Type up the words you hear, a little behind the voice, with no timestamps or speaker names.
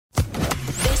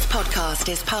podcast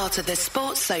is part of the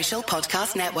Sports Social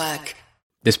Podcast Network.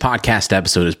 This podcast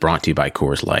episode is brought to you by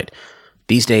Coors Light.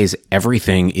 These days,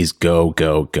 everything is go,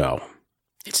 go, go.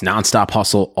 It's nonstop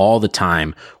hustle all the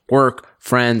time. Work,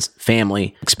 friends,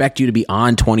 family expect you to be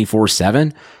on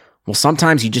 24/7. Well,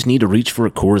 sometimes you just need to reach for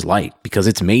a Coors Light because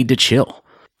it's made to chill.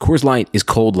 Coors Light is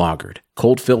cold lagered,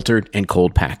 cold filtered, and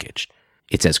cold packaged.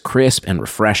 It's as crisp and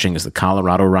refreshing as the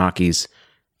Colorado Rockies.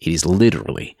 It is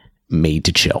literally made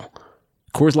to chill.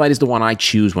 Coors Light is the one I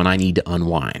choose when I need to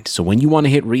unwind. So when you want to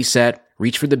hit reset,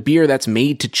 reach for the beer that's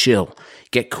made to chill.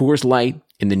 Get Coors Light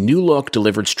in the new look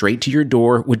delivered straight to your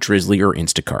door with Drizzly or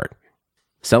Instacart.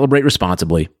 Celebrate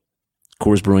responsibly.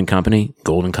 Coors Brewing Company,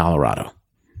 Golden, Colorado.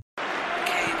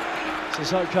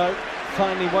 Sissoko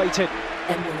finally waited.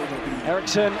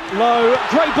 Eriksson low,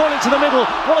 great ball into the middle.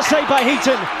 What a save by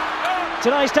Heaton.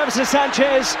 Denies Davison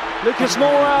Sanchez, Lucas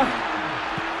Moura,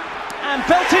 and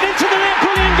belted into the net.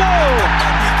 Brilliant goal!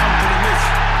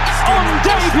 On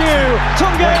debut,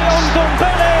 Tunge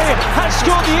Ndombele has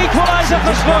scored the equaliser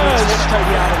for Spurs.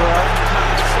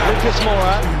 Lucas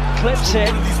Moura clips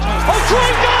it. Oh,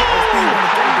 great goal!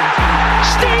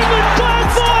 Stephen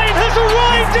Bergwijn has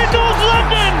arrived in North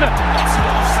London.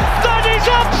 That is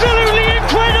absolutely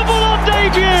incredible on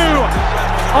debut.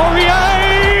 Aurier!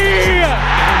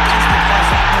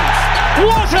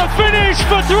 What a finish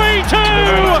for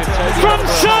 3-2 from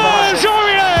Serge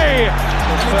Aurier!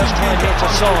 First time here to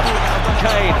Son.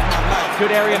 Kane.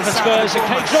 Good area for Spurs. And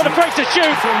Kane's not afraid to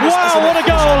shoot. Wow, what a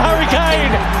goal, Harry Kane.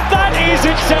 That is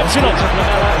exceptional.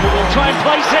 Lamela who will try and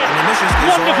place it.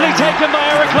 Wonderfully taken by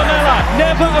Eric Lamela.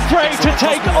 Never afraid to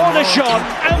take on a shot,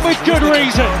 and with good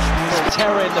reason.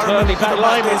 Terror in the Burnley back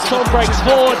line when Son breaks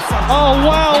forward. Oh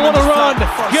wow, what a run!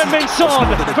 Heung-min Son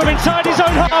from inside his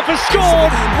own half has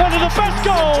scored one of the best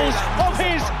goals of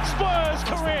his Spurs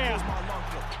career.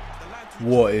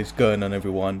 What is going on,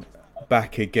 everyone?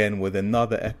 Back again with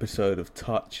another episode of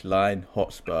Touchline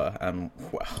Hotspur, and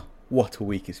wow, what a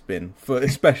week it's been,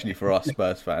 especially for us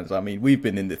Spurs fans. I mean, we've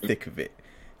been in the thick of it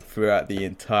throughout the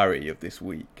entirety of this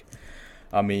week.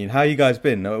 I mean, how you guys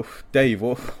been? Oh, Dave,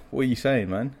 what are you saying,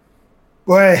 man?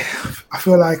 Boy, I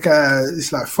feel like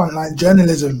it's like frontline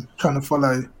journalism trying to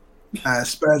follow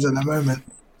Spurs at the moment.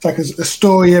 It's like a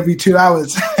story every 2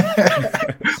 hours.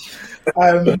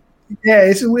 Yeah,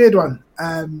 it's a weird one.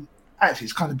 Actually,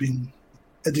 it's kind of been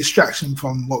a distraction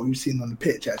from what we've seen on the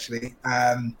pitch, actually.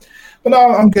 But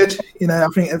no, I'm good. You know, I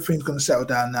think everything's going to settle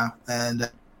down now. And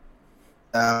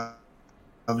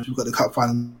we've got the cup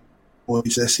final.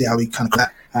 So see how we kind of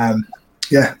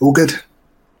yeah, all good.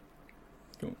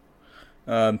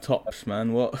 Tops,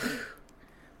 man. What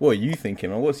are you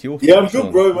thinking, man? What's your thoughts? Yeah, I'm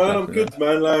good, bro, man. I'm good,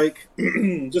 man. Like,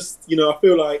 just, you know, I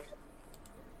feel like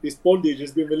this bondage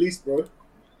has been released, bro.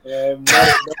 Now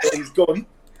that he's gone,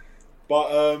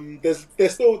 but there's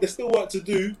still work to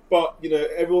do. But you know,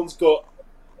 everyone's got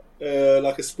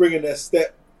like a spring in their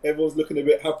step. Everyone's looking a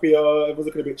bit happier. Everyone's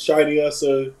looking a bit shinier.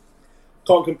 So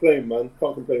can't complain, man.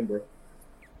 Can't complain, bro.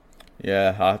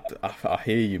 Yeah, I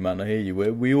hear you, man. I hear you.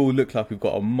 We all look like we've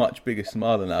got a much bigger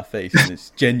smile on our face, and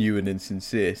it's genuine and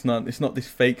sincere. It's not this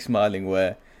fake smiling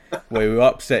where we're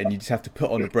upset and you just have to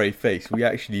put on a brave face. We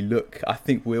actually look. I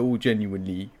think we're all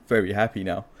genuinely very happy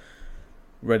now,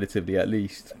 relatively at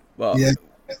least. But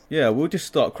yeah, we'll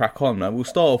just crack on, man. We'll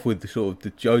start off with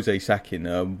the Jose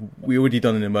sacking. We already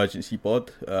done an emergency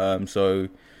pod, so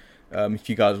if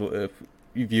you guys.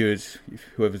 You viewers,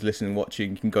 whoever's listening,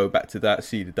 watching, you can go back to that,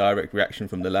 see the direct reaction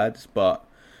from the lads. But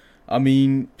I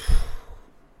mean,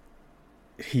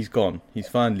 he's gone. He's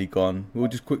finally gone. We'll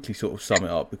just quickly sort of sum it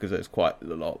up because there's quite a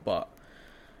lot. But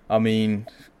I mean,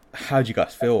 how do you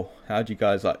guys feel? How do you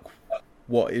guys like?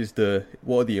 What are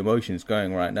the emotions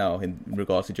going right now in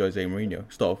regards to Jose Mourinho?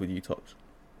 Start off with you, Tops.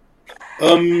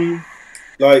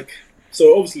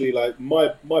 So obviously, like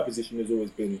my position has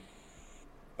always been,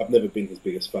 I've never been his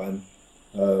biggest fan.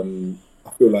 I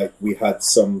feel like we had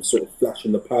some sort of flash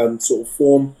in the pan sort of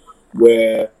form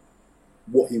where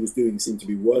what he was doing seemed to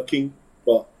be working,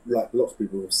 but like lots of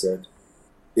people have said,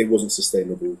 it wasn't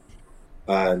sustainable.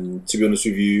 And to be honest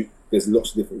with you, there's lots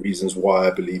of different reasons why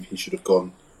I believe he should have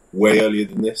gone way earlier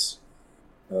than this.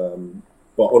 But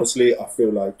honestly, I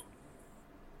feel like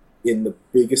in the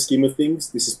bigger scheme of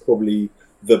things, this is probably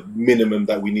the minimum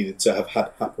that we needed to have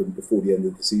had happen before the end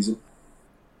of the season.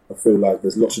 I feel like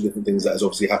there's lots of different things that has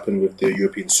obviously happened with the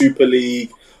European Super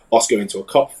League, us going to a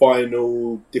cup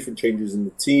final, different changes in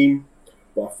the team.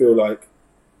 But I feel like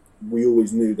we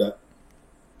always knew that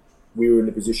we were in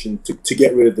a position to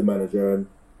get rid of the manager. And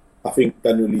I think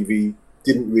Daniel Levy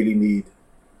didn't really need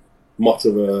much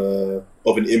of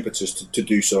an impetus to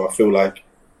do so. I feel like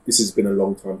this has been a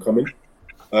long time coming.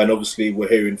 And obviously we're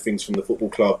hearing things from the football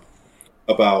club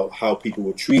about how people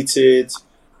were treated,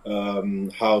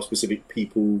 how specific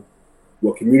people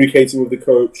were communicating with the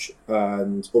coach,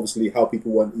 and obviously how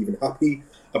people weren't even happy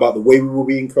about the way we were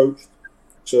being coached.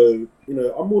 So,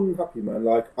 I'm more than happy, man.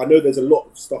 Like, I know there's a lot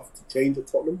of stuff to change at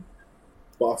Tottenham,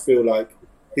 but I feel like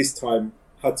his time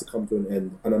had to come to an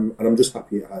end, and I'm just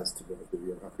happy it has, to be honest with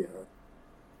you. I'm happy it has.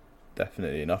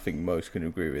 Definitely, and I think most can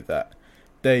agree with that.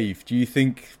 Dave, do you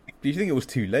think it was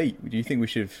too late? Do you think we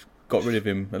should have got rid of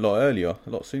him a lot earlier, a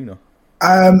lot sooner?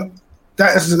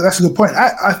 That's a good point.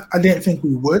 I didn't think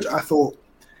we would. I thought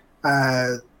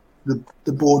the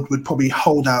board would probably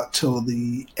hold out till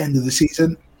the end of the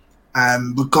season,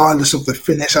 regardless of the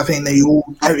finish. I think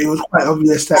it was quite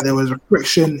obvious that there was a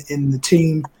friction in the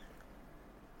team.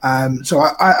 So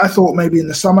I thought maybe in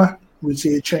the summer we'd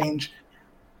see a change.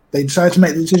 They decided to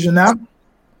make the decision now,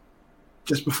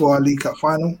 just before our League Cup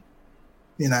final.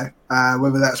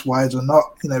 Whether that's wise or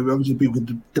not, obviously people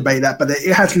debate that, but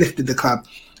it has lifted the club.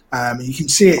 You can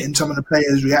see it in some of the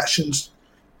players' reactions.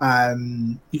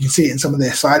 You can see it in some of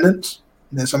their silence.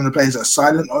 Some of the players are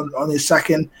silent on his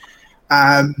sacking.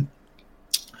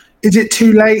 Is it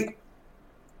too late?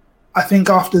 I think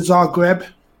after Zagreb,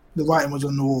 the writing was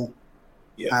on the wall.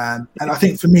 Yeah. And I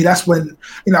think for me, that's when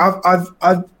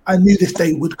I knew this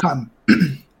day would come,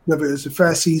 whether it was the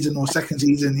first season or second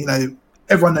season.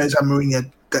 Everyone knows how Mourinho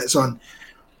gets on,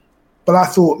 but I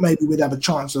thought maybe we'd have a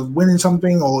chance of winning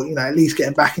something, or at least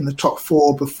getting back in the top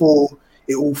 4 before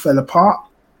it all fell apart.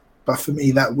 But for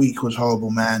me, that week was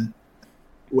horrible, man.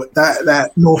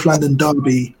 That North London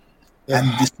derby and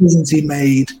the decisions he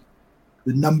made,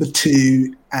 the number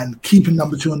 2 and keeping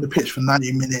number 2 on the pitch for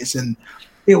 90 minutes, and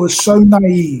it was so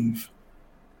naive.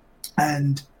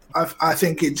 And I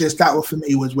think that for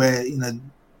me was where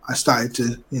I started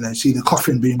to see the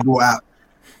coffin being brought out.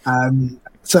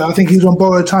 So I think he was on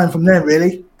borrowed time from there,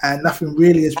 really, and nothing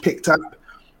really has picked up.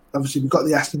 Obviously, we got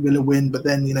the Aston Villa win, but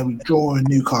then we draw in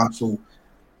Newcastle,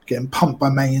 getting pumped by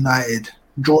Man United,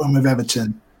 drawing with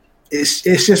Everton. It's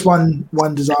just one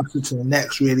disaster to the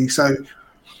next, really. So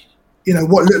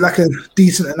what looked like a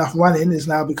decent enough running is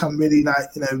now become really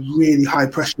really high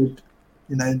pressured.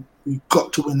 We've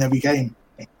got to win every game,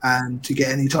 and to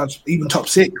get any chance, even top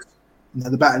 6,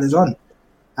 the battle is on.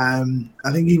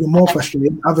 I think even more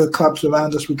frustrating, other clubs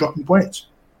around us were dropping points.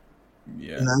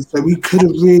 Yeah. So we could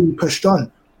have really pushed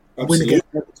on. Absolutely. Win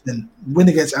against Everton, win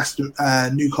against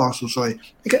Newcastle. Sorry,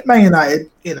 against Man United.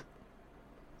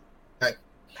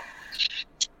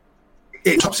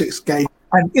 It's top 6 game,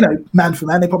 and man for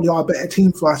man, they probably are a better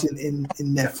team for us in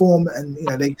their form, and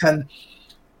they can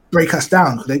break us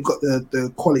down because they've got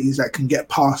the qualities that can get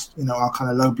past our kind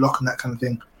of low block and that kind of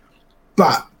thing.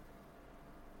 But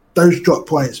those drop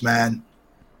points, man,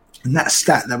 and that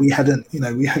stat that we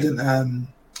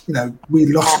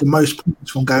lost the most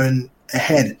points from going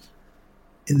ahead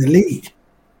in the league.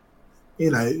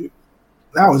 That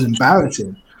was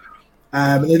embarrassing.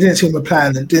 And there didn't seem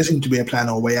to be a plan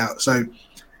or a way out. So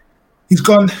he's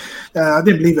gone. I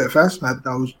didn't believe it at first. I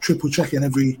was triple checking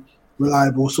every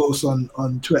reliable source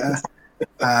on Twitter,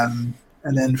 and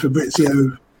then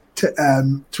Fabrizio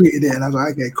tweeted it, and I was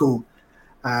like, okay, cool.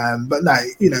 But no,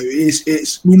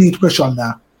 it's we need to push on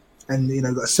now,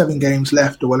 and got 7 games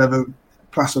left or whatever,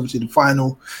 plus obviously the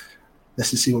final.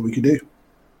 Let's just see what we can do.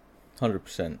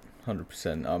 100%.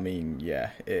 I mean,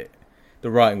 the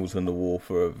writing was on the wall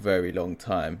for a very long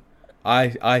time.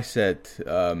 I said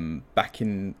back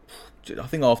in, I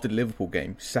think after the Liverpool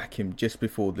game, sack him just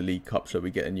before the League Cup so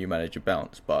we get a new manager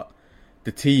bounce. But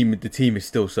the team is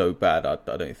still so bad. I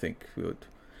don't think we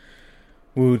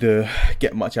would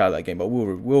get much out of that game. But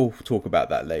we'll talk about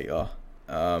that later.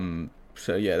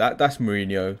 So yeah, that's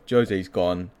Mourinho. Jose's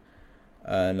gone.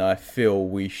 And I feel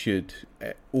we should,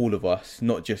 all of us,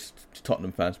 not just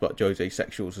Tottenham fans, but Jose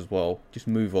sexuals as well, just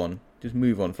move on. Just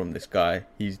move on from this guy.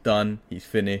 He's done. He's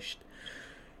finished.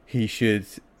 He should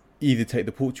either take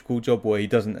the Portugal job where he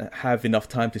doesn't have enough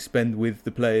time to spend with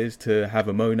the players to have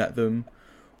a moan at them,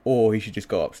 or he should just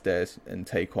go upstairs and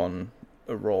take on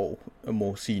a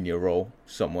more senior role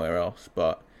somewhere else.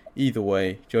 But either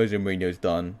way, Jose Mourinho's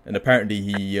done. And apparently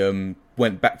he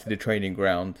went back to the training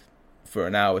ground for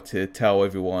an hour to tell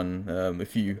everyone a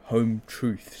few home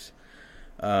truths.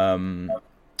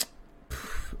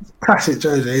 Classic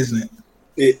Jose, isn't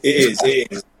it? It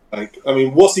is. Like, I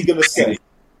mean, what's he going to say?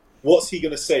 What's he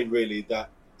going to say, really, that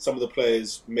some of the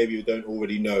players maybe don't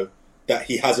already know, that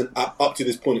he hasn't, up to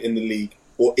this point in the league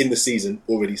or in the season,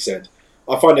 already said?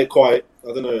 I find it quite,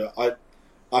 I don't know,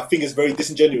 I think it's very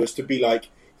disingenuous to be like,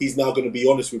 he's now going to be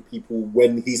honest with people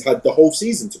when he's had the whole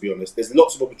season, to be honest. There's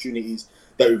lots of opportunities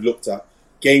that we've looked at.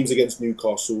 games against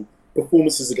Newcastle,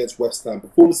 performances against West Ham,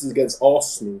 performances against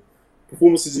Arsenal,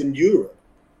 performances in Europe,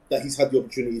 that he's had the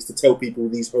opportunities to tell people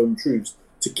these home truths,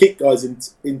 to kick guys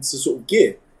into sort of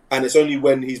gear. And it's only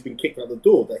when he's been kicked out the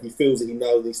door that he feels that he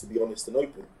now needs to be honest and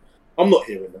open. I'm not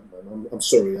hearing that, man. I'm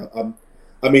sorry.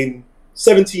 I mean,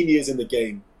 17 years in the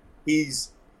game,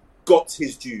 he's got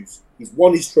his dues. He's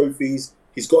won his trophies.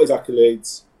 He's got his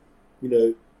accolades. You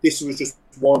know, this was just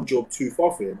one job too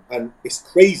far for him. And it's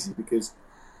crazy because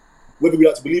whether we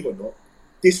like to believe it or not,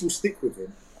 this will stick with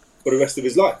him for the rest of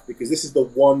his life, because this is the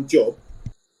one job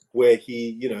where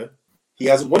he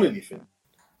hasn't won anything.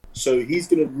 So he's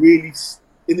going to really,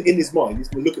 in his mind, he's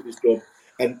going to look at this job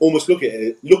and almost look at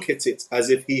it as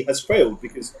if he has failed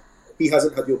because he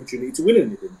hasn't had the opportunity to win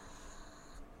anything.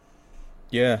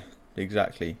 Yeah,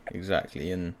 exactly.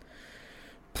 And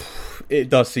it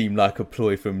does seem like a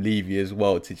ploy from Levy as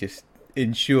well to just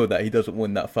ensure that he doesn't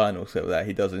win that final, so that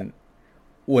he doesn't,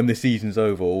 when the season's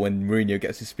over or when Mourinho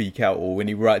gets to speak out or when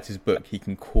he writes his book, he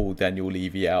can call Daniel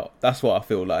Levy out. That's what I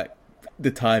feel like,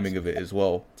 the timing of it as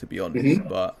well, to be honest. Mm-hmm.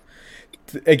 But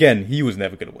again, he was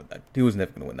never going to win that. He was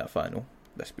never going to win that final.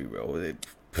 Let's be real.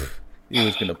 He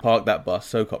was going to park that bus,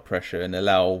 soak up pressure, and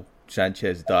allow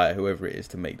Sanchez, Dyer, whoever it is,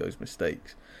 to make those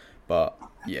mistakes. But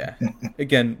yeah,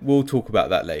 again, we'll talk about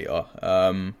that later.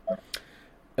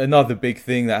 Another big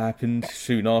thing that happened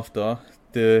soon after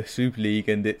the Super League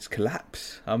and its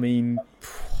collapse. I mean,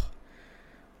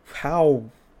 how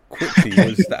quickly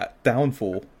was that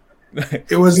downfall?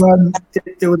 It was a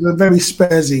very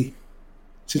Spursy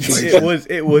situation.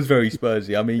 It was very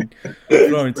Spursy. I mean,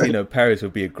 Florentino Perez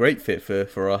would be a great fit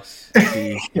for us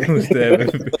if he was there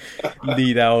to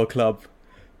lead our club.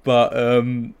 But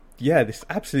yeah, this is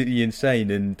absolutely insane.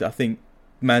 And I think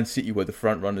Man City were the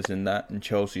front runners in that, and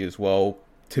Chelsea as well.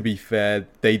 To be fair,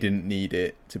 they didn't need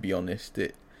it, to be honest.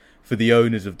 For the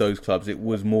owners of those clubs, it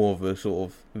was more of a sort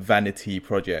of vanity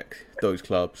project, those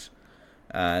clubs.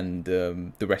 And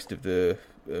the rest of the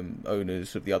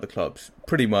owners of the other clubs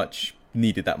pretty much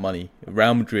needed that money.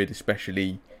 Real Madrid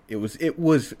especially, it was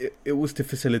to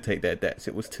facilitate their debts.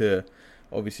 It was to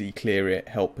obviously clear it,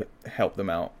 help them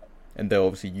out. And they're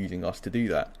obviously using us to do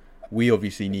that. We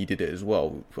obviously needed it as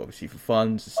well, obviously for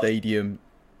funds, the stadium,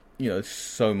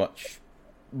 so much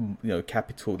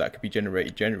capital that could be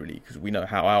generated generally, because we know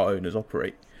how our owners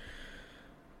operate.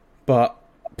 But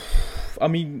I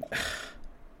mean,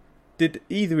 were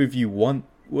either of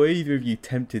you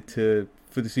tempted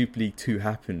for the Super League to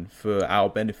happen for our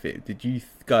benefit? Did you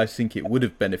guys think it would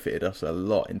have benefited us a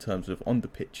lot in terms of on the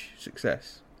pitch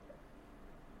success?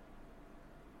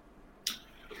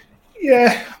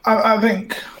 Yeah, I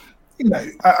think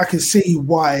I can see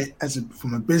why,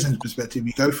 from a business perspective,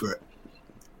 you go for it.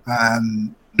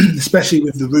 Especially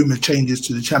with the rumoured changes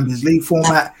to the Champions League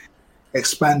format,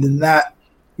 expanding that.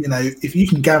 If you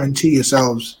can guarantee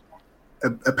yourselves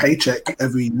a paycheck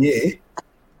every year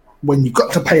when you've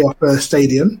got to pay off a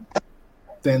stadium,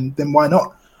 then why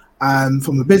not?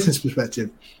 From a business perspective,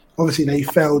 obviously they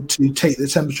failed to take the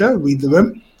temperature, read the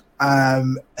room,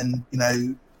 and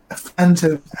fans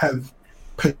have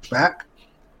pushed back.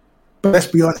 But let's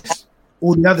be honest,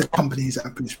 all the other companies that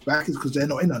have pushed back is because they're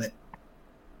not in on it.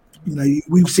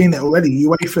 We've seen it already.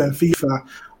 UEFA and FIFA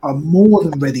are more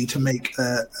than ready to make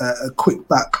a quick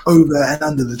buck over and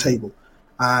under the table.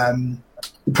 The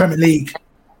Premier League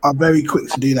are very quick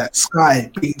to do that.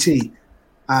 Sky, BT.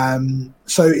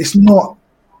 So it's not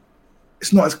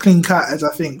as clean cut as I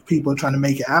think people are trying to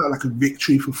make it out, like a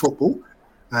victory for football.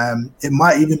 It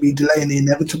might even be delaying the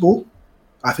inevitable.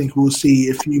 I think we'll see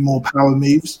a few more power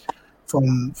moves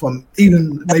from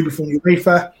even maybe from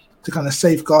UEFA to kind of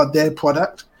safeguard their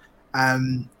product. At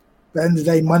the end of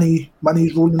the day, money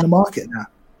is ruling the market now.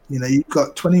 You've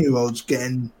got 20-year-olds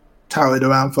getting touted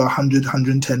around for 100,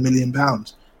 110 million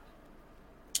pounds.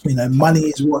 Money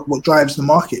is what drives the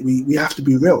market. We have to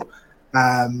be real.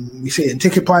 We see it in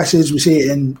ticket prices. We see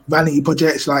it in vanity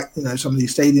projects like some of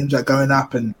these stadiums that are going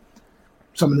up, and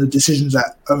some of the decisions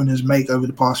that owners make over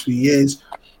the past few years.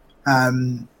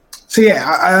 So yeah,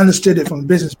 I understood it from a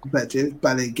business perspective,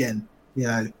 but again,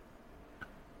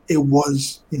 it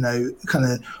was,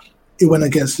 it went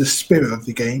against the spirit of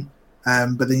the game.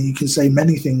 But then you can say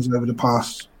many things over the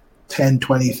past 10,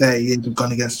 20, 30 years have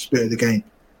gone against the spirit of the game.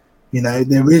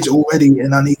 There is already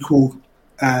an unequal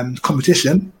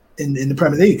competition in the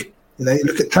Premier League. You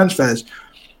look at transfers.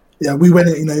 Yeah, we went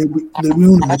in, we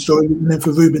all know the story. We went in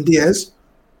for Ruben Diaz,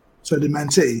 so did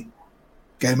Man City.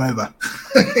 Game over.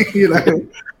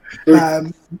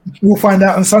 We'll find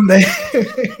out on Sunday.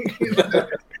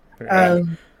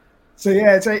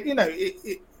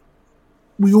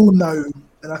 We all know,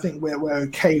 and I think we're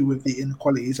okay with the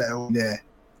inequalities that are all there.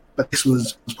 but this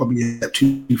was probably a step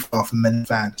too far for many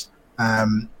fans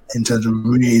in terms of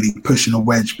really pushing a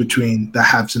wedge between the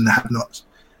haves and the have-nots.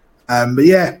 But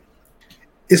yeah,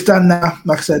 it's done now.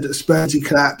 Like I said, a Spursy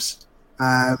collapse.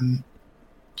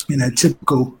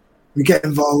 Typical. We get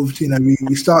involved.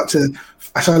 We start to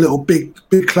flash our little big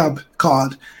club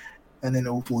card, and then it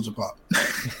all falls apart.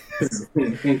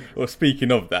 Well,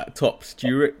 speaking of that, Tops,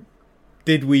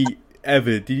 did you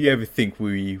ever think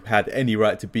we had any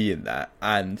right to be in that?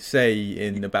 And say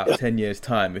in about 10 years'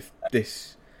 time, if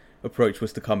this approach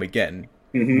was to come again,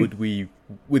 would we,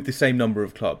 with the same number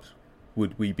of clubs,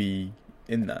 would we be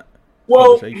in that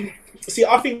conversation? See,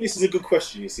 I think this is a good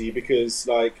question, you see, because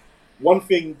one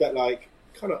thing that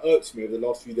kind of irks me over the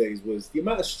last few days was the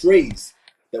amount of strays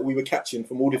that we were catching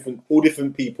from all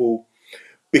different people,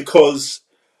 because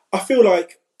I feel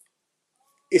like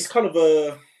it's kind of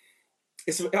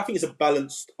I think it's a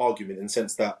balanced argument in the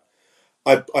sense that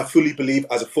I fully believe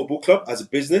as a football club, as a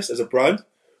business, as a brand,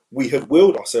 we have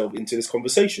willed ourselves into this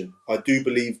conversation. I do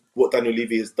believe what Daniel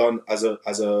Levy has done as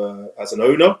an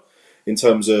owner in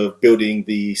terms of building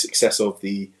the success of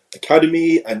the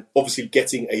academy and obviously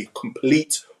getting a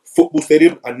complete football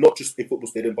stadium, and not just a football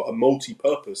stadium, but a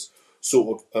multi-purpose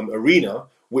sort of arena,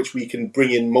 which we can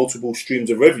bring in multiple streams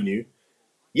of revenue.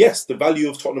 Yes, the value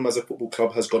of Tottenham as a football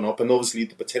club has gone up, and obviously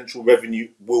the potential revenue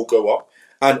will go up,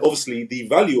 and obviously the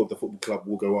value of the football club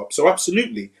will go up. So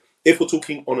absolutely, if we're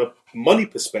talking on a money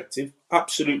perspective,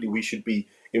 absolutely we should be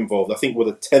involved. I think we're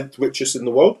the 10th richest in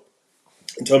the world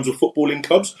in terms of footballing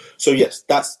clubs. So yes,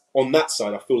 that's on that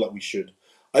side, I feel like we should.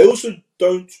 I also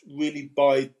don't really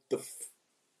buy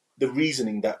the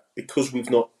reasoning that because we've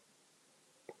not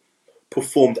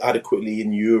performed adequately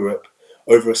in Europe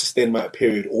over a sustained amount of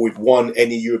period, or we've won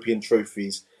any European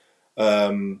trophies,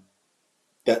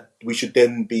 that we should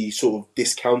then be sort of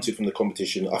discounted from the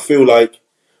competition. I feel like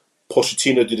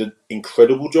Pochettino did an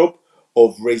incredible job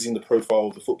of raising the profile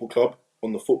of the football club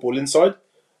on the footballing side.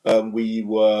 We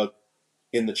were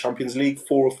in the Champions League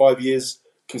 4 or 5 years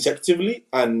consecutively,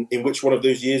 and in which one of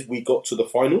those years we got to the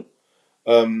final.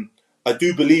 I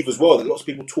do believe as well that lots of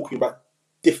people talking about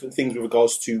different things with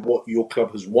regards to what your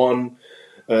club has won,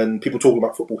 and people talking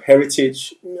about football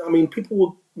heritage. I mean, people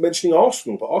were mentioning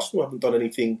Arsenal, but Arsenal haven't done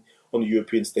anything on the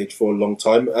European stage for a long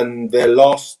time, and their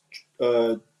last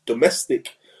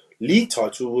domestic league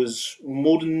title was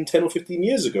more than 10 or 15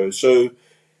 years ago. So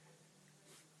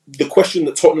the question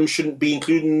that Tottenham shouldn't be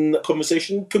included in that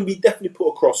conversation can be definitely put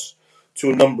across to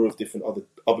a number of different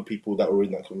other people that were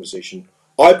in that conversation.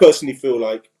 I personally feel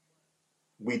like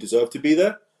we deserve to be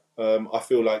there. I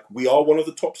feel like we are one of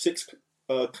the top 6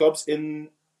 clubs in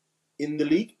the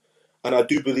league, and I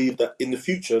do believe that in the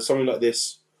future something like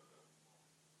this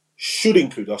should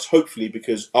include us, hopefully,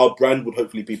 because our brand would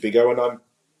hopefully be bigger, and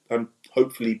I'm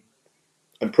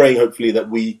praying hopefully that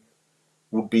we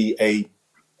would be a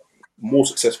more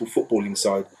successful footballing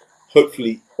side,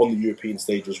 hopefully on the European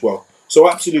stage as well. So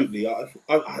absolutely, I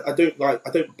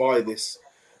don't buy this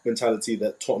mentality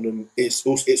that Tottenham it's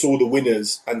all the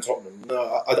winners and Tottenham.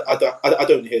 No, I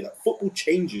don't hear that. Football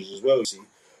changes as well. See,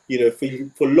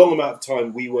 for a long amount of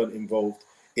time we weren't involved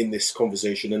in this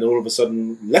conversation, and all of a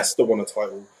sudden Leicester won a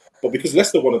title. But because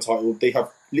Leicester won a title, they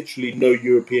have literally no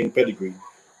European pedigree.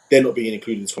 They're not being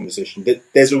included in this conversation.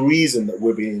 There's a reason that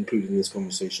we're being included in this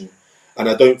conversation, and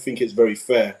I don't think it's very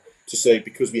fair to say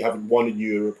because we haven't won in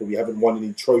Europe or we haven't won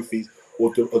any trophies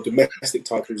or domestic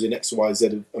titles in X, Y,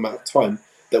 Z amount of time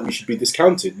that we should be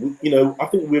discounted. I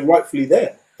think we're rightfully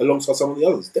there alongside some of the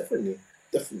others. Definitely.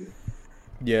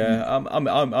 Yeah,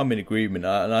 I'm in agreement,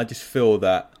 and I just feel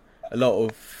that a lot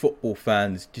of football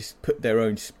fans just put their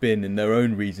own spin and their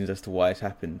own reasons as to why it's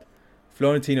happened.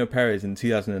 Florentino Perez in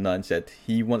 2009 said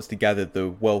he wants to gather the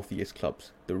wealthiest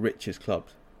clubs, the richest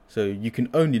clubs. So you can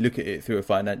only look at it through a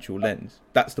financial lens.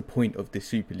 That's the point of the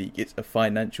Super League. It's a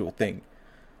financial thing.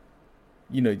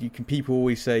 People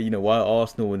always say, why are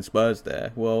Arsenal and Spurs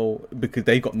there? Well, because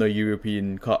they got no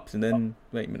European cups. And then,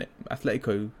 wait a minute,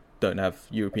 Atletico don't have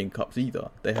European cups either.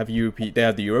 They have the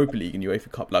Europa League and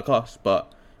UEFA Cup like us,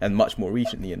 and much more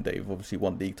recently, and they've obviously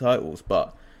won league titles.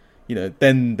 But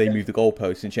then they moved the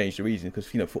goalposts and changed the reason because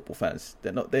football fans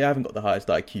they haven't got the highest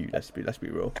IQ. Let's be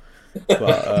real.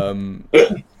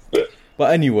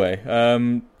 But anyway,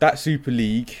 that Super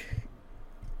League,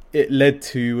 it led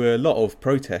to a lot of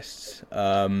protests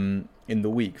in the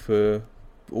week for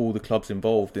all the clubs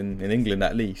involved in England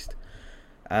at least,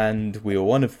 and we were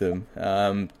one of them.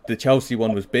 The Chelsea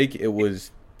one was big. It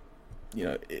was,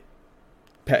 Petr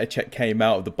Cech came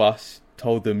out of the bus,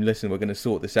 told them, listen, we're going to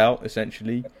sort this out,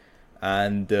 essentially.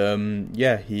 And,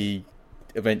 he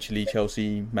eventually,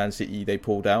 Chelsea, Man City, they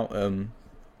pulled out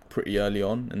pretty early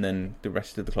on, and then the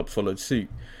rest of the clubs followed suit.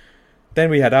 Then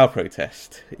we had our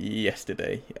protest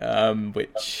yesterday,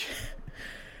 which,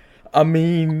 I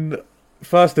mean,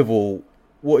 first of all,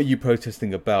 what are you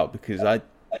protesting about? Because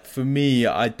for me,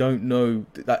 I don't know.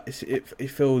 It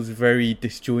feels very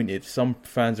disjointed. Some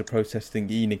fans are protesting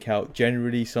ENIC out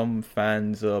generally. Some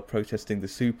fans are protesting the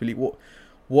Super League.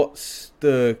 What's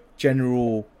the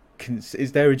general?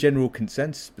 Is there a general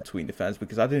consensus between the fans?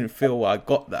 Because I didn't feel I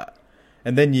got that.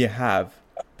 And then you have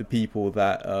the people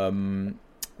that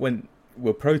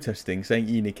were protesting, saying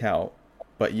ENIC out,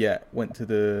 but yet went to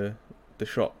the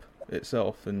shop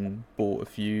itself and bought a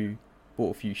few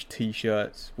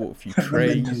t-shirts, bought a few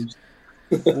trays,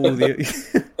 all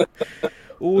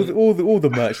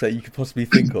the merch that you could possibly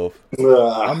think of.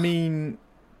 I mean,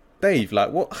 Dave,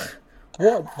 like what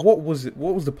was it?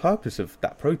 What was the purpose of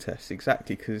that protest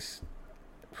exactly? Because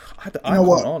I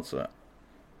can't answer that.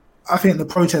 I think the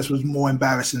protest was more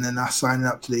embarrassing than us signing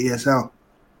up to the ESL.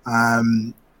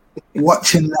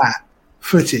 Watching that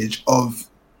footage of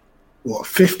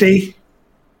 50,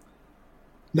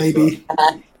 maybe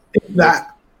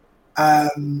that,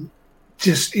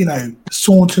 just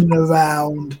sauntering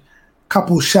around,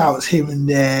 couple shouts here and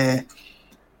there.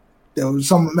 There was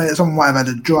someone might have had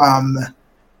a drum.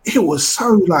 It was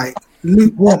so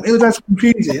lukewarm. It was as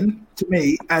confusing to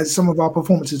me as some of our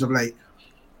performances of late.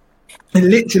 I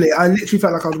literally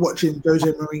felt like I was watching Jose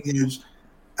Mourinho's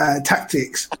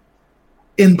tactics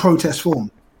in protest form.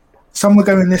 Some were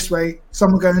going this way,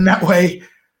 some were going that way,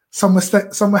 some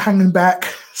were hanging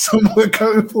back, some were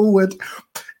going forward.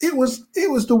 It was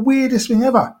the weirdest thing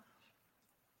ever.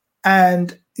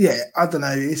 And yeah, I don't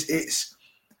know. It's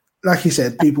like you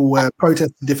said, people were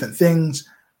protesting different things,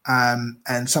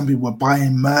 and some people were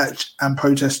buying merch and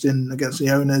protesting against the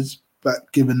owners,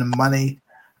 but giving them money.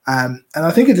 And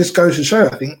I think it just goes to show,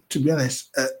 I think, to be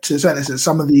honest, to a certain extent,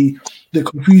 some of the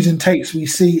confusing takes we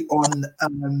see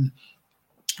on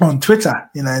Twitter,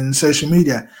 and social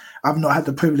media. I've not had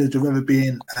the privilege of ever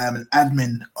being an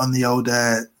admin on the old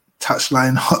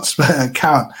Touchline Hotspur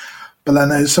account, but I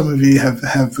know some of you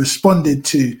have responded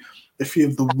to a few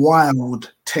of the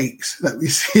wild takes that we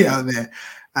see out there.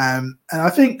 And I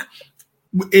think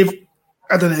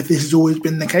I don't know if this has always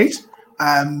been the case,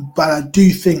 but I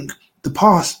do think the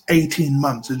past 18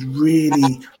 months has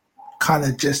really kind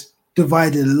of just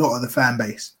divided a lot of the fan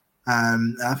base.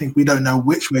 I think we don't know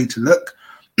which way to look.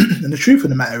 And the truth of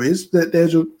the matter is that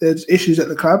there's issues at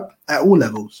the club at all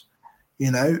levels.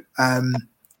 If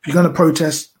you're going to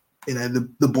protest,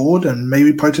 the board, and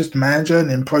maybe protest the manager, and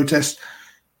then protest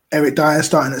Eric Dyer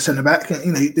starting at centre back,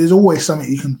 there's always something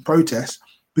you can protest,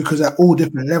 because at all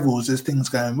different levels there's things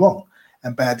going wrong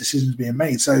and bad decisions being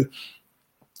made. So it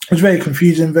was very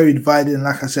confusing, very divided, and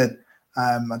like I said,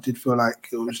 I did feel like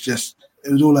it was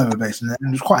all over the place, and it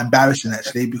was quite embarrassing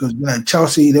actually, because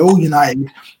Chelsea, they're all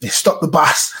united. They stopped the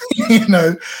bus,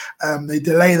 they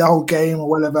delay the whole game or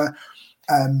whatever.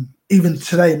 Even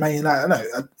today, Man United, I know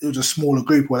it was a smaller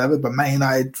group or whatever, but Man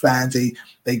United fans,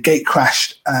 they gate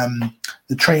crashed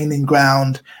the training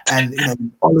ground,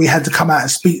 and Ollie had to come out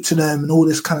and speak to them and all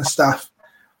this kind of stuff.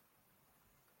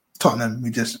 Tottenham,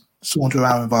 we just saunter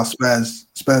around with our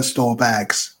Spurs store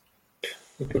bags.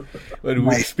 When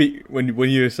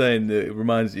you were saying that, it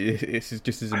reminds you, it's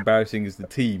just as embarrassing as the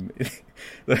team.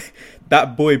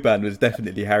 That boy band was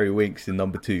definitely Harry Winks in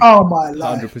number 2. Oh my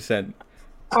life, 100%.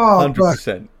 Oh,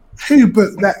 100%. Who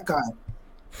booked that guy?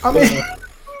 I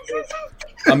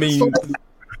mean,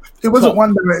 it wasn't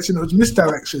One Direction; it was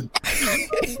Misdirection.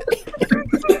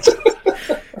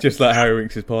 Just like Harry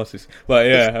Winks' passes. But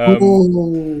yeah.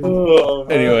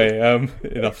 Anyway,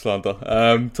 enough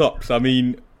slander. Tops. I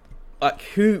mean,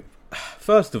 who?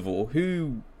 First of all,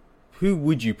 who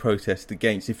would you protest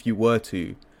against if you were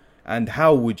to, and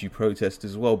how would you protest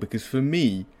as well? Because for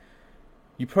me,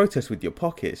 you protest with your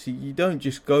pockets. You don't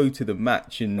just go to the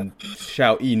match and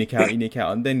shout ENIC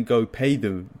out, and then go pay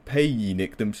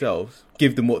ENIC themselves,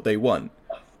 give them what they want,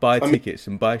 buy tickets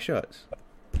and buy shirts.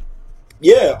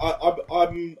 Yeah,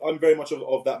 I'm very much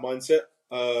of that mindset.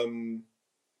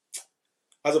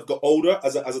 As I've got older,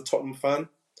 as a Tottenham fan,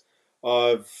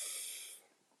 I've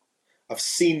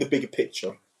seen the bigger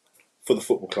picture for the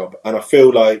football club, and I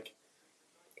feel like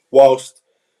whilst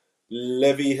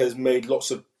Levy has made lots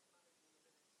of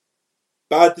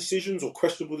bad decisions or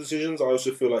questionable decisions, I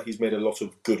also feel like he's made a lot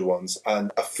of good ones,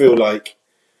 and I feel like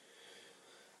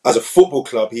as a football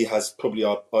club, he has probably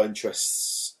our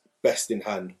interests best in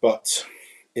hand. But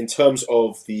in terms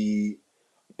of the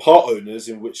part owners,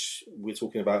 in which we're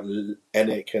talking about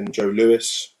ENIC and Joe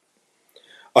Lewis,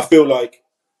 I feel like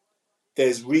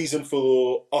there's reason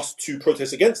for us to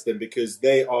protest against them, because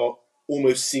they are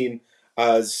almost seen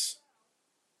as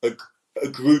a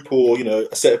group, or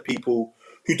a set of people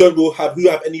who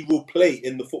have any real play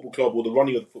in the football club or the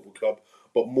running of the football club,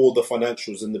 but more the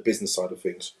financials and the business side of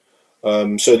things.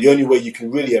 So the only way you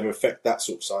can really ever affect that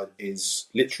sort of side is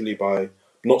literally by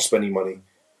not spending money,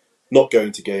 not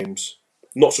going to games,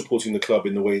 not supporting the club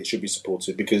in the way it should be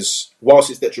supported. Because whilst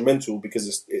it's detrimental,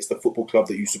 because it's the football club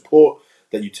that you support,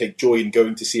 that you take joy in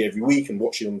going to see every week and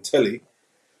watching on the telly,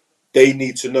 they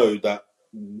need to know that,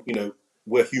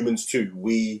 we're humans too.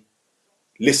 We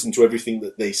listen to everything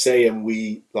that they say, and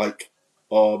we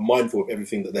are mindful of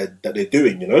everything that they're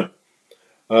doing.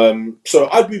 So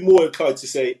I'd be more inclined to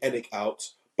say Enoch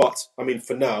out, but I mean,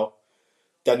 for now,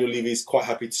 Daniel Levy is quite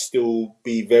happy to still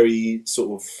be very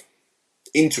sort of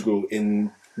integral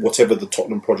in whatever the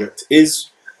Tottenham project is,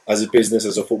 as a business,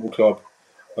 as a football club.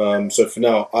 So for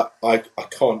now, I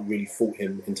can't really fault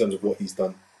him in terms of what he's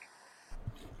done.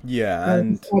 Yeah,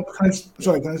 and can I just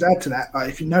add to that?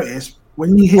 If you notice,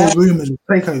 when you hear rumours of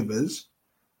takeovers,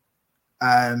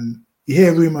 you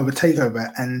hear a rumour of a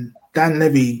takeover, and Dan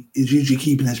Levy is usually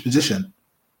keeping his position.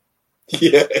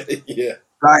 Yeah.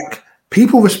 Like,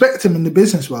 people respect him in the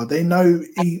business world. They know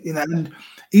and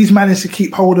he's managed to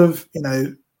keep hold of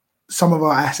some of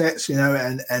our assets.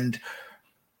 And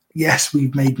yes,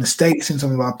 we've made mistakes in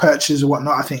some of our purchases or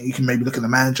whatnot. I think you can maybe look at the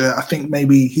manager. I think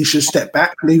maybe he should step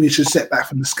back. Levy should step back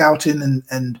from the scouting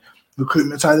and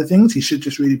recruitment side of things. He should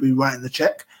just really be writing the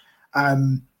check.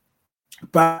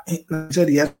 But like I said,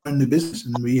 he has owned the business,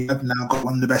 and we have now got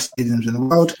one of the best stadiums in the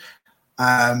world.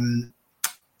 And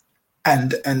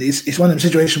it's one of those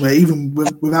situations where even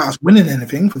without us winning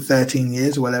anything for 13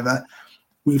 years or whatever,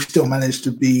 we've still managed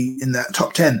to be in that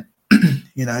top 10.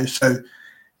 So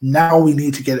now we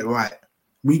need to get it right.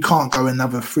 We can't go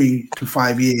another 3 to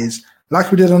 5 years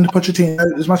like we did on the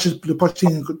Pochettino. As much as the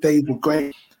Pochettino days were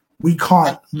great, we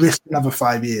can't risk another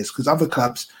 5 years, because other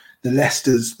clubs, the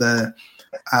Leicesters,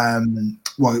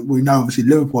 we know obviously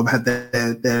Liverpool have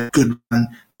had their good run.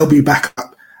 They'll be back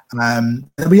up.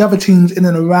 There'll be other teams in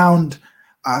and around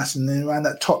us and then around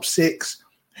that top 6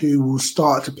 who will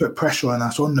start to put pressure on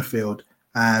us on the field.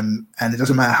 And it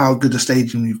doesn't matter how good a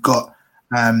stadium you've got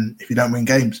if you don't win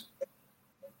games.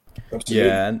 Absolutely.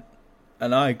 Yeah,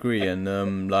 and I agree. And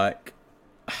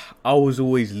I was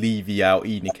always Levy out,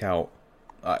 Enoch out.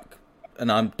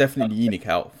 And I'm definitely Enoch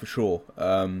out for sure.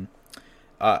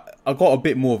 I got a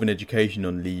bit more of an education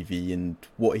on Levy and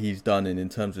what he's done in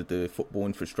terms of the football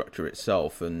infrastructure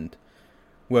itself and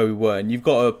where we were. And you've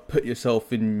got to put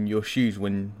yourself in your shoes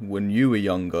when you were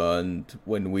younger and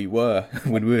when we were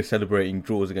celebrating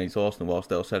draws against Arsenal whilst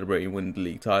they were celebrating winning the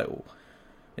league title.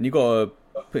 And you've got to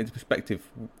put into perspective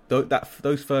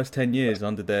those first 10 years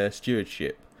under their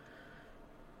stewardship,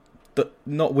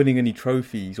 not winning any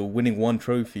trophies or winning one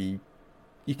trophy,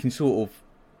 you can sort of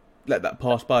let that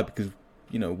pass by because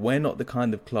we're not the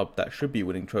kind of club that should be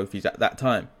winning trophies at that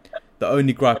time. The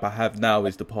only gripe I have now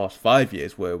is the past 5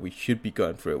 years where we should be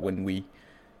going for it when we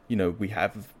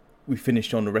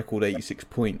finished on a record 86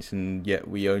 points and yet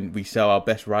we sell our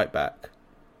best right back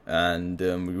and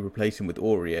we replace him with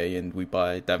Aurier and we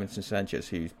buy Davinson Sanchez,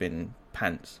 who's been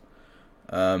pants.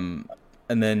 And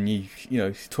then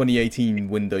 2018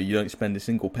 window, you don't spend a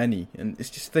single penny, and it's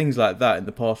just things like that in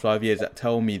the past 5 years that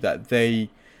tell me that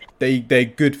they're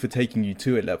good for taking you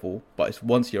to a level, but it's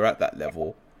once you're at that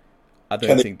level, I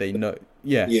don't think they know.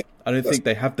 Yeah. I don't think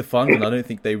they have the funds, and I don't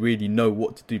think they really know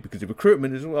what to do because the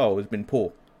recruitment as well has been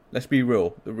poor. Let's be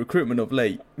real. The recruitment of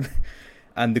late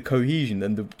and the cohesion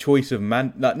and the choice of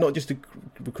not just the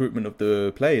recruitment of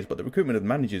the players, but the recruitment of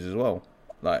managers as well.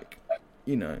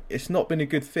 It's not been a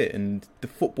good fit, and the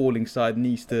footballing side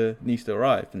needs to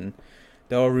arrive. And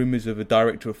there are rumours of a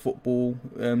director of football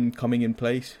coming in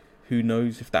place. Who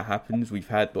knows if that happens? We've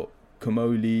had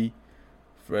Comoli,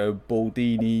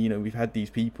 Baldini. We've had these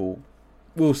people.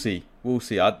 We'll see.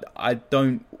 I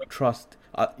don't trust.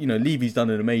 Levy's done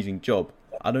an amazing job.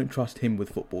 I don't trust him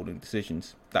with footballing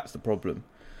decisions. That's the problem.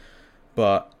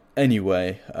 But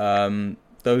anyway,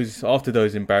 after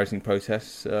those embarrassing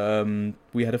protests,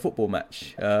 we had a football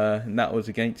match, and that was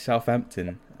against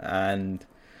Southampton. And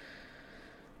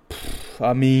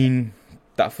I mean,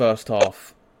 that first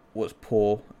half was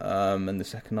poor, and the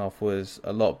second half was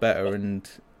a lot better and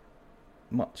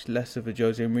much less of a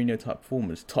Jose Mourinho type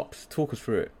performance. Tops, talk us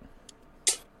through it.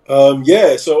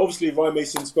 So obviously Ryan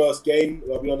Mason's first game,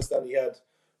 we understand he had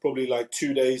probably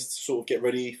 2 days to sort of get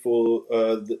ready for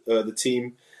the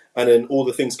team, and then all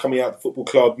the things coming out of the football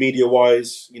club media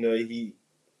wise, it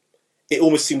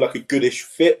almost seemed like a goodish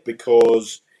fit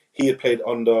because he had played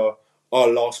under our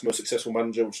last most successful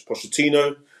manager, which was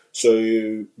Pochettino,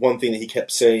 So one thing that he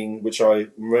kept saying, which I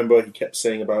remember, he kept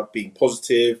saying about being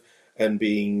positive and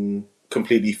being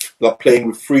completely like playing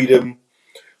with freedom.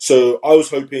 So I was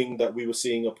hoping that we were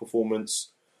seeing a performance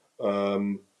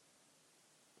from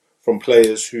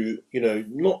players who,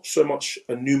 not so much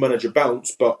a new manager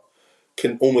bounce, but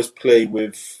can almost play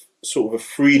with sort of a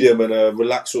freedom and a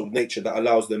relaxed sort of nature that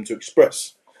allows them to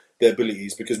express their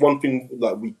abilities. Because one thing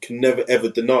that we can never ever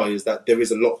deny is that there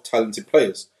is a lot of talented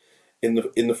players in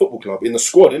the football club, in the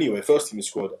squad anyway, first team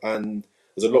squad, and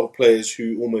there's a lot of players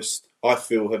who almost, I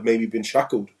feel, have maybe been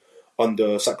shackled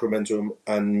under Sacramento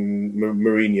and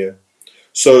Mourinho.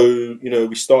 So,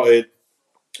 we started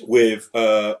with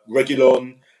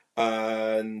Reguilon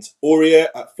and Aurier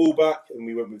at fullback, and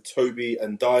we went with Toby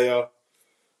and Dyer,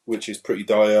 which is pretty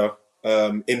dire.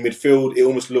 In midfield, it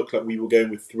almost looked like we were going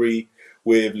with three,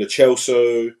 with Lo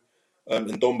Celso, and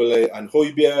Ndombele and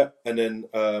Højbjerg, and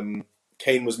then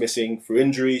Kane was missing through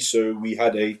injury, so we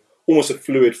had almost a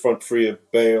fluid front three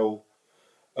of Bale,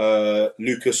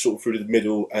 Lucas sort of through the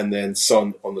middle, and then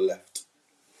Son on the left.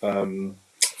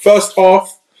 First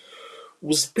half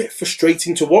was a bit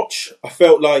frustrating to watch. I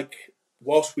felt like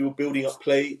whilst we were building up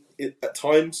play at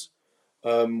times,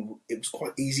 it was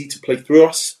quite easy to play through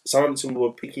us. Southampton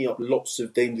were picking up lots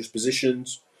of dangerous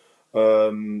positions,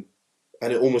 and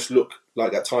it almost looked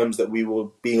like at times that we were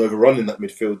being overrun in that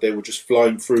midfield. They were just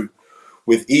flying through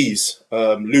with ease.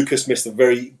 Lucas missed a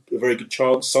very good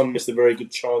chance. Son missed a very good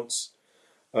chance.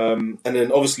 And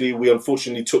then obviously we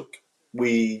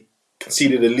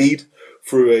conceded a lead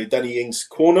through a Danny Ings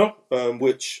corner,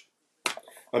 which,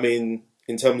 in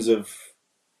terms of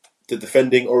the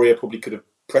defending, Aurier probably could have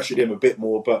pressured him a bit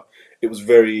more, but it was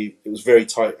very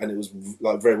tight and it was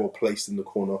like very well placed in the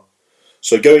corner.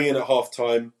 So going in at half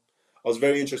time, I was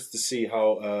very interested to see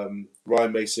how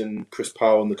Ryan Mason, Chris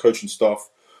Powell and the coaching staff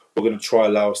were going to try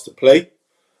allow us to play.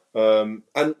 And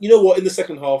you know what? In the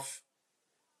second half,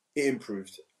 it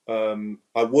improved.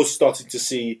 I was starting to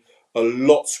see a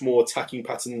lot more attacking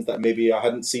patterns that maybe I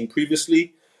hadn't seen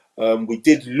previously. We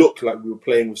did look like we were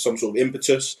playing with some sort of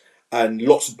impetus, and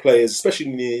lots of players,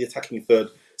 especially in the attacking third,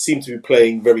 seemed to be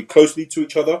playing very closely to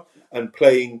each other and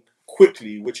playing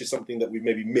quickly, which is something that we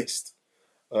maybe missed.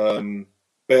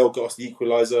 Bale got us the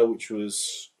equaliser, which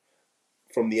was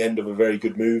from the end of a very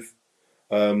good move.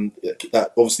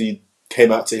 That obviously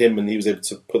came out to him and he was able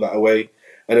to put that away.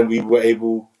 And then we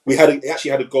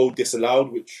actually had a goal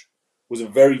disallowed, which was a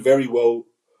very, very well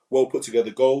put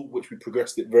together goal, which we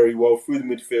progressed it very well through the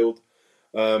midfield.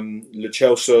 Lo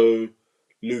Celso,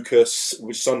 Lucas,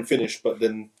 which Son finished, but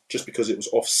then just because it was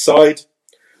offside,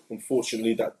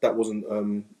 unfortunately that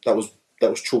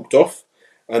was chalked off.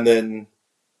 And then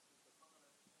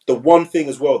the one thing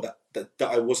as well that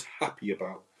I was happy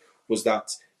about was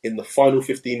that in the final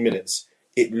 15 minutes,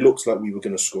 it looked like we were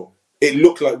going to score. It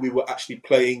looked like we were actually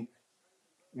playing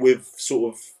with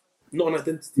sort of, not an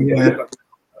identity, but like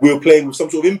we were playing with some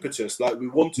sort of impetus, like we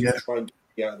wanted to try and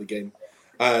get out of the game.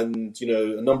 And,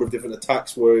 a number of different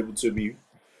attacks were able to be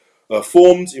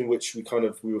formed, in which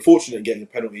we were fortunate in getting a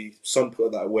penalty. Son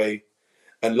put that away.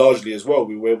 And largely as well,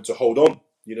 we were able to hold on.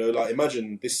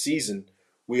 Imagine this season,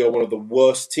 we are one of the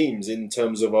worst teams in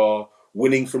terms of our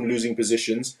winning from losing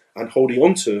positions and holding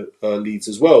on to leads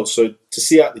as well. So to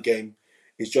see out the game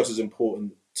is just as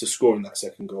important to scoring that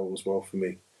second goal as well for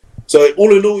me. So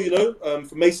all in all,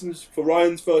 for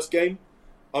Ryan's first game,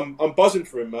 I'm buzzing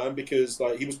for him, man, because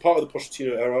he was part of the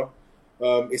Pochettino era.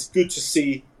 It's good to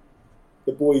see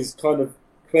the boys kind of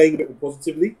playing a bit more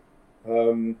positively.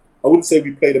 I wouldn't say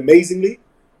we played amazingly,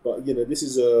 but this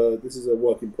is a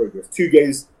work in progress. 2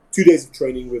 days of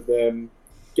training with them,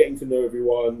 getting to know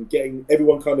everyone, getting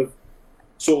everyone kind of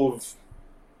sort of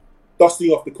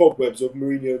dusting off the cobwebs of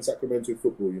Mourinho and Sacramento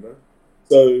football,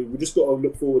 So we just got to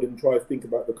look forward and try to think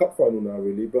about the cup final now,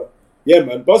 really. But yeah,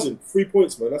 man, buzzing. 3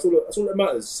 points, man. That's all that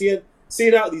matters.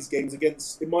 Seeing out these games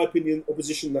against, in my opinion,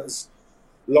 opposition that is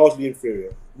largely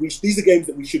inferior. These are games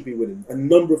that we should be winning. A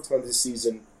number of times this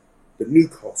season, the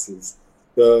Newcastles,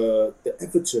 the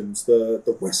Evertons,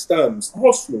 the West Hams,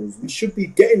 Arsenals, we should be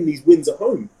getting these wins at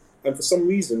home. And for some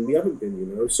reason, we haven't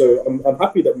been, So I'm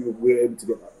happy that we were able to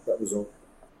get that result.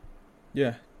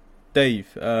 Yeah.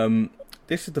 Dave,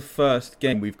 this is the first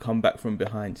game we've come back from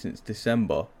behind since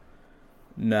December.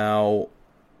 Now,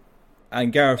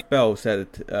 and Gareth Bell said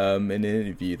in an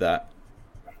interview that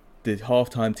the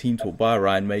halftime team talk by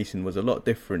Ryan Mason was a lot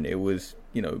different. It was,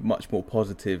 much more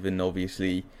positive and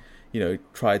obviously,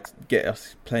 tried to get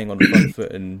us playing on the front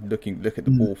foot and look at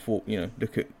the ball for,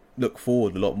 look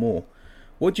forward a lot more.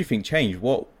 What do you think changed?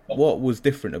 What was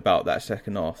different about that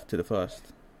second half to the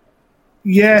first?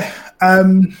 Yeah,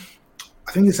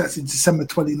 I think it's actually December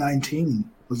 2019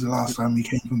 was the last time we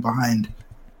came from behind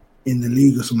in the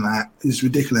league or something like that. It's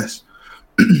ridiculous.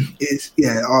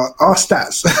 Our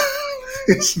stats,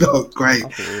 it's not great.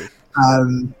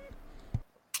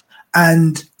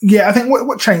 And yeah, I think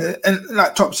what changed, and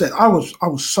like Top said, I was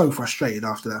so frustrated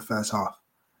after that first half.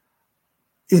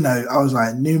 You know, I was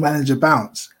like, new manager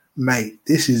bounce, mate.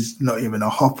 This is not even a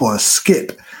hop or a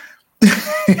skip.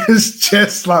 It's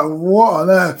just like, what on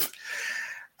earth?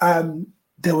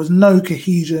 There was no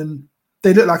cohesion.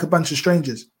 They looked like a bunch of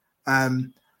strangers.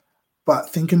 But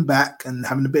thinking back and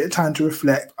having a bit of time to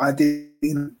reflect, I did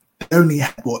only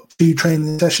had 2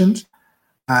 training sessions.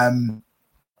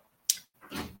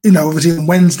 Obviously on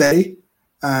Wednesday,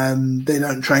 they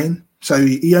don't train. So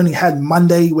he only had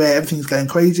Monday where everything's going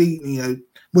crazy. You know,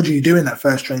 what do you do in that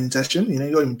first training session? You know,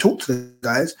 you don't even talk to the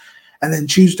guys. And then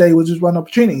Tuesday was just one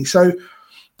opportunity. So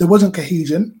there wasn't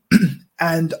cohesion.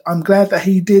 And I'm glad that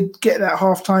he did get that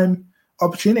halftime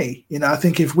opportunity. You know, I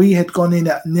think if we had gone in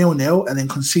at 0-0 and then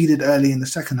conceded early in the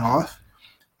second half,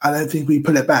 I don't think we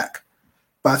put it back.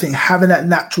 But I think having that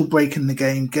natural break in the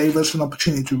game gave us an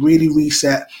opportunity to really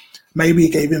reset. Maybe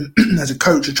it gave him, as a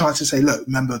coach, a chance to say, look,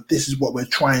 remember, this is what we're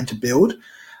trying to build.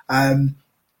 And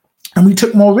we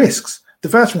took more risks. The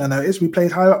first thing I noticed, we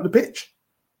played higher up the pitch.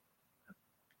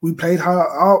 We played higher.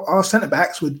 Our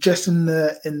centre-backs were just in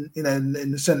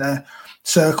the centre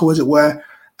circle, as it were.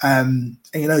 And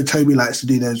Toby likes to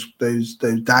do those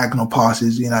diagonal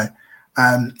passes.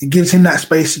 It gives him that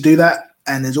space to do that,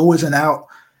 and there's always an out.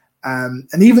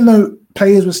 And even though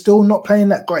players were still not playing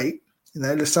that great,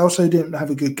 Lo Celso didn't have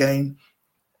a good game,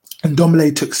 and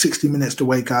Dombele took 60 minutes to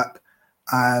wake up.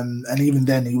 And even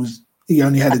then, he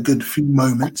only had a good few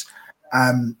moments.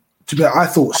 I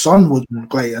thought Son was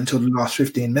great until the last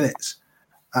 15 minutes.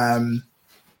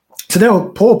 So there were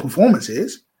poor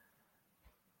performances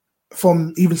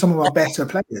from even some of our better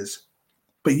players,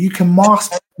 but you can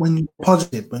mask when you're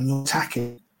positive, when you're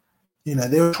attacking.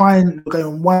 They were trying to go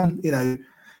on one.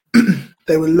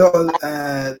 There were a lot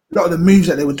of the moves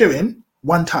that they were doing,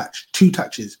 1 touch, 2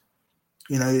 touches.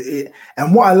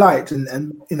 And what I liked,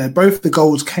 and both the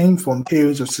goals came from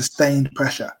periods of sustained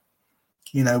pressure.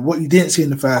 What you didn't see in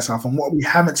the first half, and what we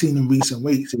haven't seen in recent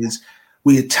weeks, is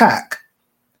we attack,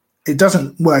 it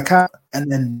doesn't work out, and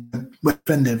then we're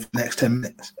defending for the next 10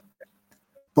 minutes.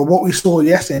 But what we saw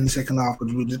yesterday in the second half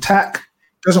was we attack,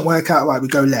 doesn't work out right, we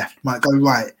go left, might go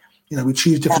right. We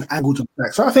choose different angles of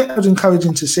attack. So I think that was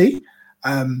encouraging to see.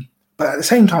 But at the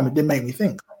same time, it did make me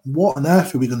think, what on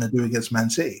earth are we going to do against Man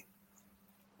City?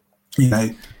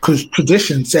 Because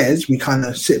tradition says we kind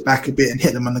of sit back a bit and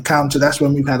hit them on the counter. That's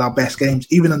when we've had our best games.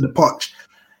 Even under Poch,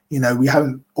 we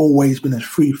haven't always been as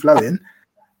free-flowing.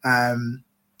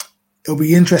 It'll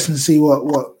be interesting to see what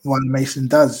Ryan Mason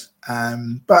does.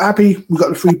 But happy we got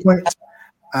the 3 points.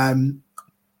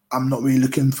 I'm not really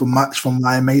looking for much from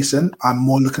Ryan Mason. I'm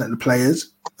more looking at the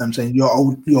players. I'm saying you're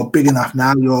old, you're big enough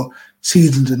now, you're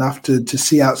seasoned enough to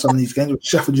see out some of these games. With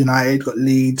Sheffield United, got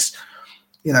Leeds.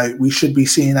 We should be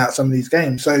seeing out some of these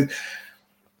games. So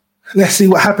let's see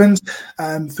what happens.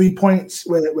 3 points.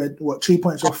 We're 2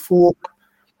 points off 4.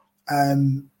 I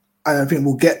don't think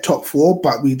we'll get top 4,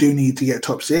 but we do need to get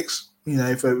top 6.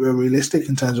 If we're realistic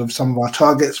in terms of some of our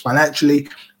targets financially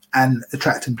and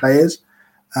attracting players.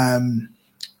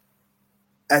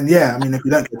 And yeah, if we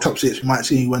don't get top 6, we might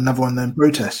see another one of them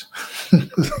protests.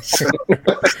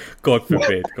 God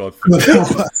forbid.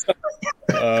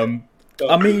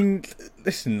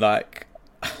 Listen,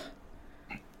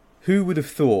 who would have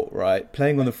thought, right?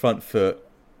 Playing on the front foot,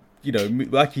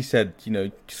 like you said,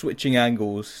 switching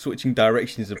angles, switching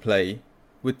directions of play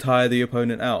would tire the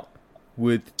opponent out,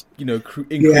 would, increase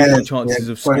the chances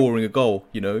of scoring a goal,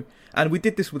 And we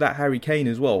did this without Harry Kane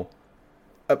as well.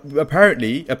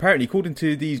 Apparently, according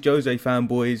to these Jose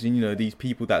fanboys and, these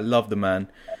people that love the man,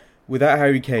 without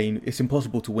Harry Kane, it's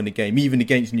impossible to win a game, even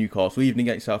against Newcastle, even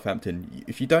against Southampton.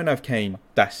 If you don't have Kane,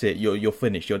 that's it. You're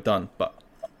finished. You're done. But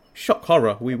shock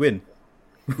horror, we win.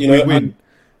 We win.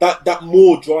 That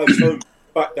more drives home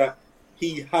the fact that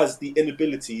he has the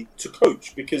inability to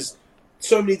coach, because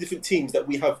so many different teams that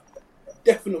we have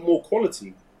definite more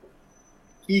quality,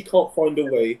 he can't find a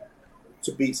way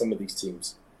to beat some of these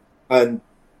teams. And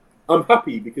I'm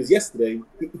happy because yesterday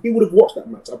he would have watched that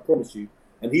match, I promise you,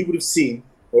 and he would have seen,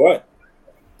 all right,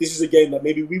 this is a game that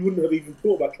maybe we wouldn't have even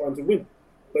thought about trying to win.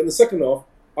 But in the second half,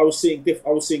 I was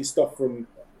seeing stuff from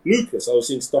Lucas, I was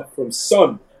seeing stuff from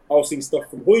Son, I was seeing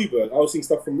stuff from Højbjerg, I was seeing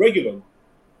stuff from Reguilon,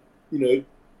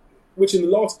 which in the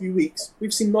last few weeks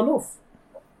we've seen none of.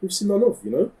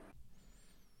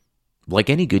 Like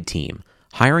any good team,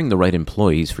 Hiring the right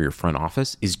employees for your front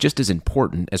office is just as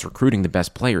important as recruiting the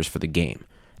best players for the game.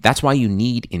 That's why you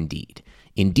need Indeed.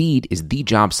 Indeed is the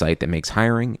job site that makes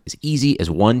hiring as easy as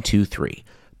 1, 2, 3.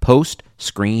 Post,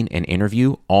 screen, and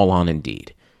interview all on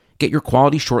Indeed. Get your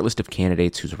quality shortlist of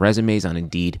candidates whose resumes on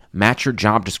Indeed match your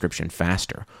job description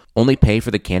faster. Only pay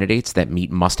for the candidates that meet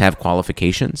must-have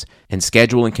qualifications, and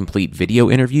schedule and complete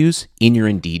video interviews in your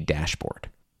Indeed dashboard.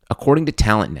 According to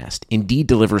Talent Nest, Indeed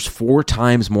delivers 4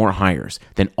 times more hires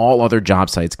than all other job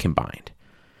sites combined.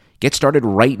 Get started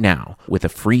right now with a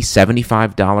free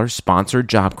 $75 sponsored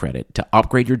job credit to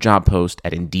upgrade your job post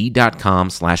at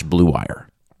Indeed.com/Blue Wire.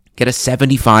 Get a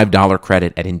 $75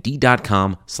 credit at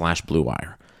Indeed.com/Blue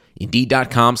Wire.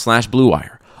 Indeed.com/Blue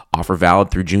Wire. Offer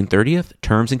valid through June 30th.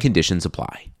 Terms and conditions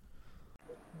apply.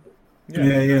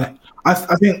 Yeah. I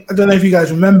think, I don't know if you guys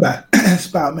remember, it's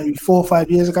about maybe 4 or 5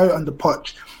 years ago under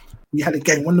Poch, we had a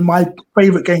game, one of my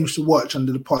favourite games to watch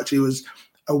under the Poch. It was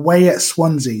away at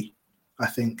Swansea, I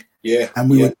think. Yeah. And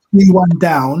we were 3-1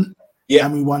 down,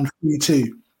 and we won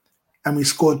 3-2. And we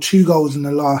scored 2 goals in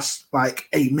the last,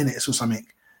 8 minutes or something.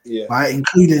 Yeah. Right,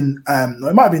 including,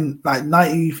 it might have been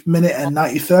 90th minute and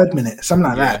 93rd minute, something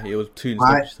like that. Yeah, it was 2 in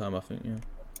stoppage time, I think,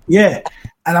 Yeah,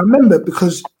 and I remember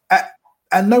because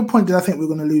at no point did I think we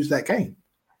were going to lose that game.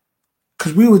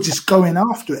 Because we were just going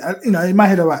after it. In my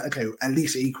head, I'm like, okay, at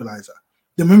least an equaliser.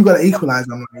 Then when we got an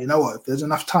equaliser, I'm like, you know what? If there's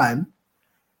enough time,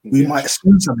 we might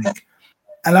spin something.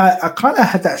 And I kind of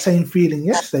had that same feeling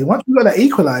yesterday. Once we got that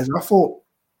equaliser, I thought,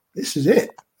 this is it.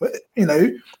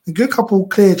 A good couple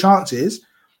clear chances.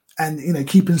 And,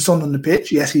 keeping Son on the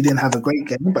pitch. Yes, he didn't have a great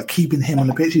game, but keeping him on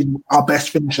the pitch, he's our best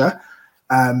finisher.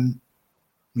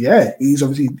 He's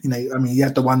obviously, he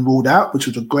had the one ruled out, which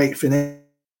was a great finish.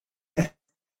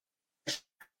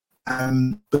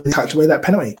 But he tucked away that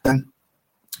penalty. And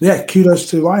kudos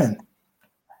to Ryan.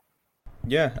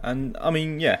 Yeah, and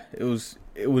it was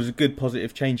a good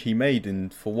positive change he made,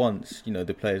 and for once,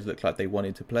 the players looked like they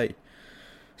wanted to play.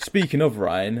 Speaking of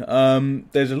Ryan,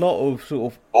 there's a lot of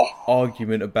sort of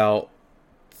argument about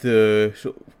the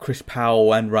sort of Chris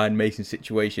Powell and Ryan Mason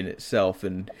situation itself,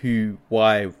 and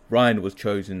why Ryan was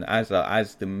chosen as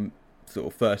the sort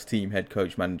of first team head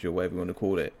coach, manager, whatever you want to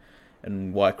call it,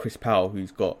 and why Chris Powell,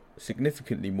 who's got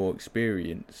significantly more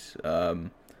experience,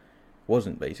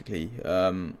 wasn't basically.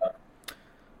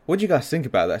 What do you guys think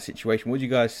about that situation? What do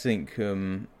you guys think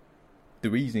the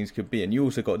reasonings could be? And you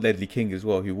also got Ledley King as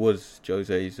well, who was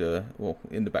Jose's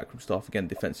in the backroom staff again,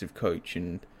 defensive coach,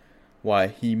 and why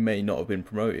he may not have been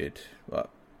promoted.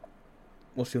 But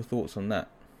what's your thoughts on that?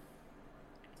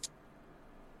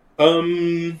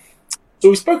 So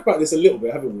we spoke about this a little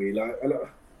bit, haven't we? I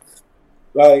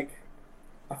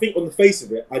think on the face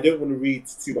of it, I don't want to read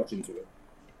too much into it,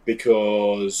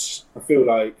 because I feel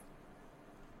like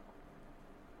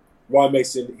Ryan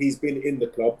Mason, he's been in the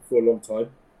club for a long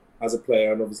time as a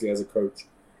player and obviously as a coach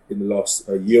in the last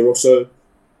year or so.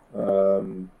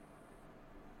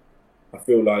 I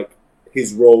feel like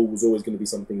his role was always going to be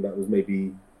something that was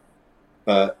maybe,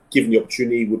 given the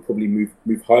opportunity, would probably move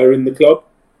higher in the club.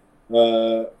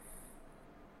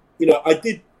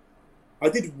 I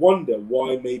did wonder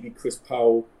why maybe Chris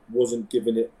Powell wasn't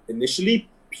given it initially,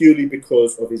 purely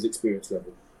because of his experience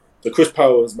level. So Chris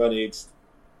Powell has managed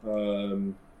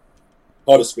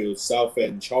Huddersfield,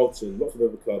 Southend, Charlton, lots of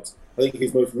other clubs. I think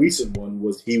his most recent one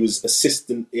was he was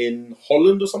assistant in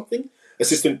Holland or something,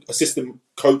 assistant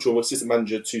coach or assistant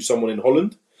manager to someone in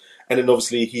Holland, and then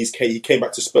obviously he came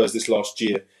back to Spurs this last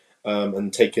year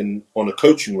and taken on a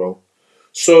coaching role.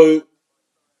 So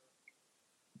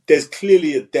there's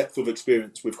clearly a depth of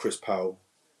experience with Chris Powell.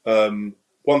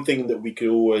 One thing that we could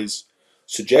always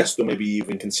suggest or maybe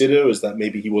even consider is that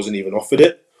maybe he wasn't even offered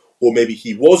it, or maybe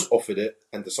he was offered it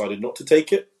and decided not to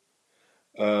take it.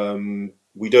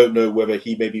 We don't know whether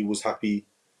he maybe was happy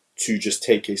to just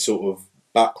take a sort of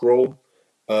back role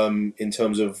in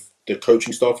terms of the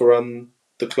coaching staff around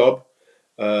the club.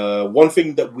 One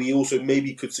thing that we also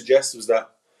maybe could suggest was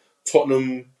that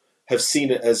Tottenham have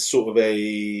seen it as sort of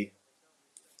an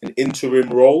interim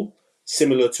role,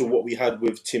 similar to what we had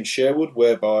with Tim Sherwood,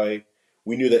 whereby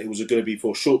we knew that it was going to be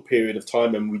for a short period of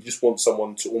time and we just want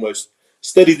someone to almost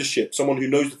steady the ship, someone who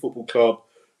knows the football club,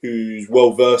 who's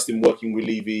well versed in working with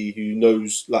Levy, who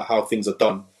knows how things are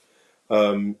done,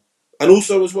 and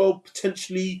also as well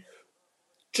potentially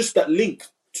just that link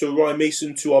to Ryan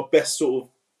Mason to our best sort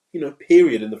of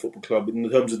period in the football club in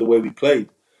terms of the way we played.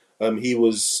 He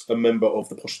was a member of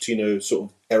the Pochettino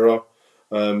sort of era,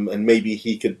 and maybe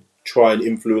he could try and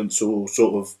influence or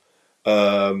sort of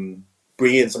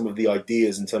bring in some of the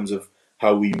ideas in terms of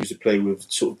how we used to play with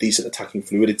sort of decent attacking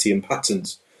fluidity and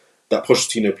patterns that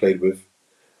Pochettino played with.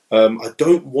 I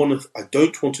don't want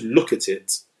to look at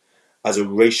it as a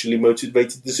racially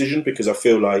motivated decision, because I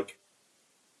feel like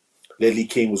Ledley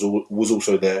King was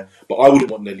also there, but I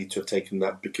wouldn't want Ledley to have taken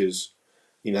that because,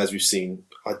 as we've seen,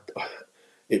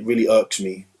 it really irks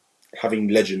me having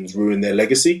legends ruin their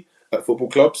legacy at football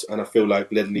clubs, and I feel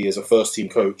like Ledley, as a first team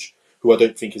coach, who I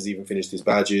don't think has even finished his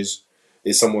badges,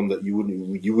 is someone that you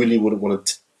really wouldn't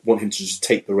want him to just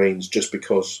take the reins just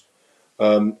because.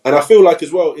 And I feel like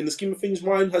as well, in the scheme of things,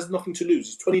 Ryan has nothing to lose.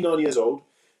 He's 29 years old.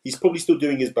 He's probably still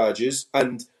doing his badges,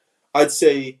 and I'd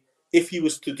say if he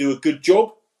was to do a good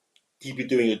job, he'd be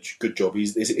doing a good job.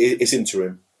 It's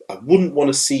interim. I wouldn't want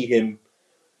to see him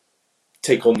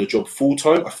take on the job full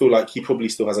time. I feel like he probably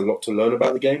still has a lot to learn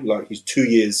about the game. Like, he's 2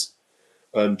 years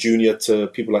junior to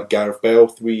people like Gareth Bale,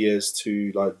 3 years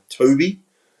to like Toby.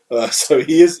 So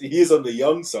he is on the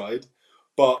young side.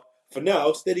 But for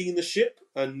now, steadying the ship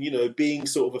and being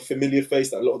sort of a familiar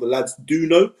face that a lot of the lads do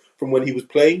know from when he was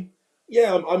playing.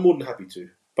 Yeah, I'm more than happy to.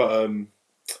 But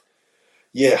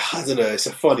yeah, I don't know. It's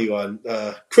a funny one.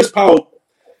 Chris Powell,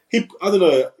 I don't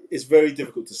know. It's very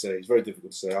difficult to say. It's very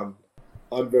difficult to say.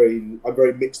 I'm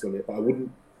very mixed on it, but I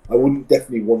wouldn't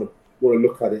definitely want to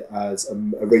look at it as a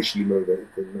racially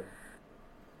motivated thing.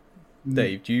 No.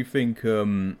 Dave, do you think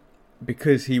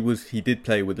because he did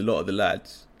play with a lot of the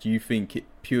lads, do you think it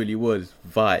purely was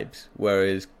vibes,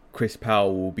 whereas Chris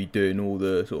Powell will be doing all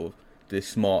the sort of the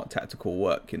smart tactical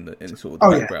work in sort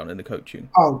of the background and the coaching?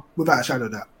 Oh, without a shadow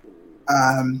of doubt.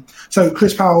 So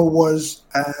Chris Powell was,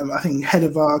 I think, head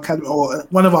of our academy, or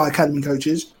one of our academy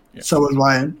coaches. Yeah. So was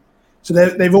Ryan. So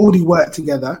they've already worked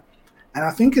together, and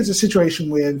I think it's a situation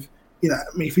with,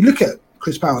 if you look at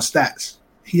Chris Powell's stats,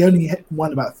 he only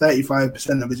won about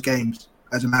 35% of his games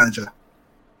as a manager.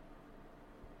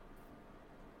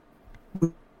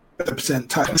 30%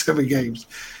 times 7 games.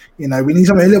 We need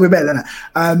something a little bit better than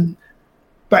that.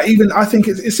 But even I think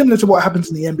it's similar to what happens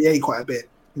in the NBA quite a bit.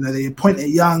 They appoint a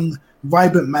young,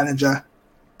 vibrant manager,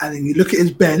 and then you look at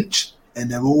his bench,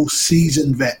 and they're all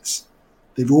seasoned vets.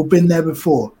 They've all been there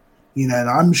before. And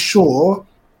I'm sure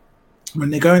when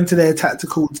they go into their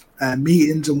tactical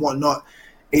meetings and whatnot,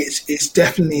 it's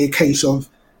definitely a case of,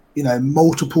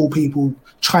 multiple people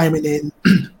chiming in,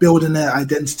 building their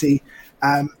identity.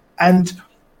 And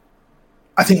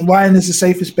I think Ryan is the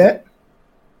safest bet.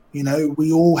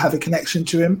 We all have a connection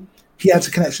to him. He has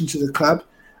a connection to the club.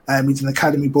 He's an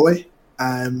academy boy.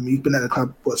 He's been at the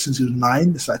club since he was 9.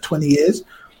 It's like 20 years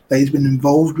that he's been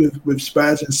involved with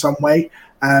Spurs in some way.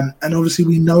 And obviously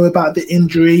we know about the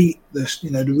injury,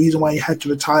 the reason why he had to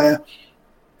retire.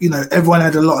 Everyone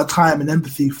had a lot of time and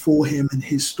empathy for him and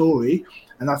his story.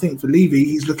 And I think for Levy,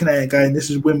 he's looking at it going,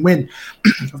 this is win-win.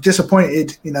 I'm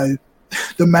disappointed,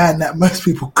 the man that most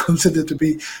people consider to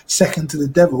be second to the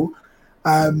devil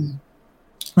when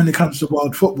it comes to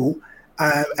world football.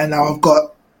 And now I've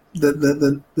got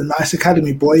the nice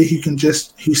academy boy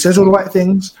who says all the right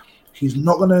things. He's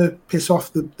not going to piss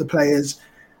off the players.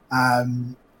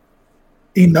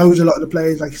 He knows a lot of the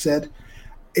players, like you said.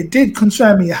 It did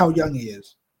concern me how young he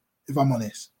is, if I'm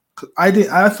honest.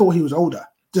 I thought he was older,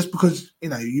 just because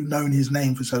you've known his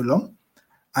name for so long.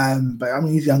 But I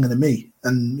mean, he's younger than me,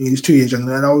 and he's 2 years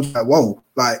younger. And I was like, whoa,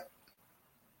 like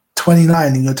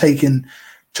 29, and you're taking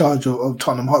charge of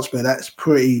Tottenham Hotspur. That's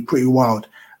pretty wild.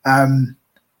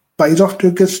 But he's off to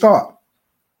a good start.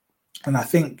 And I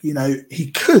think,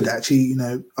 he could actually,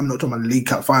 I'm not talking about the League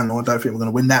Cup final. I don't think we're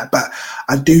going to win that. But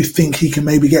I do think he can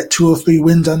maybe get 2 or 3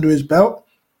 wins under his belt.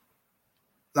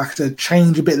 Like I said,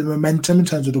 change a bit of the momentum in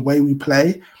terms of the way we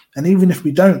play. And even if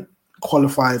we don't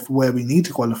qualify for where we need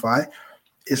to qualify,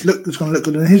 it's going to look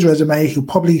good on his resume. He'll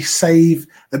probably save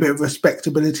a bit of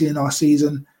respectability in our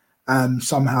season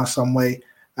somehow, some way.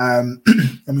 And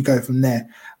we go from there.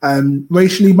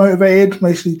 Racially motivated,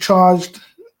 racially charged?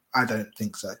 I don't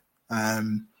think so.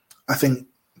 I think,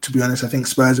 to be honest, I think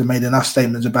Spurs have made enough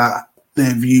statements about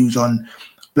their views on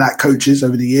black coaches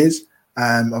over the years.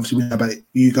 Obviously, we know about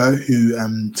Hugo,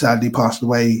 who sadly passed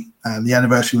away. The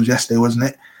anniversary was yesterday, wasn't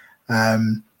it?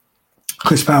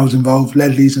 Chris Powell's involved,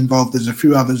 Ledley's involved. There's a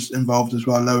few others involved as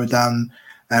well, lower down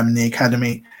in the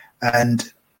academy.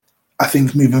 And I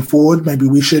think moving forward, maybe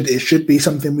it should be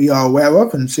something we are aware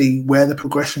of and see where the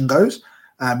progression goes.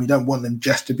 We don't want them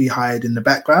just to be hired in the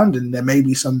background, and there may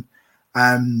be some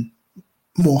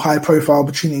more high-profile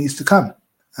opportunities to come.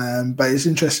 But it's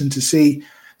interesting to see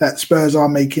that Spurs are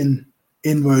making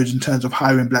inroads in terms of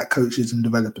hiring black coaches and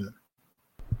developing them.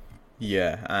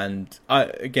 Yeah, and I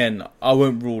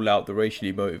won't rule out the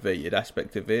racially motivated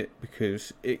aspect of it,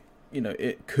 because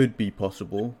it could be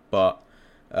possible, but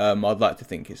I'd like to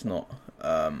think it's not.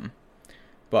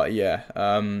 But yeah,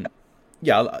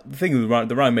 the thing with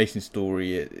the Ryan Mason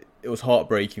story, it was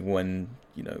heartbreaking when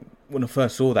I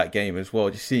first saw that game as well.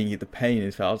 Just seeing the pain in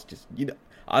his face, I was just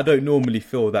I don't normally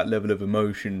feel that level of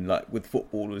emotion like with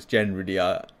footballers generally.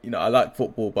 I like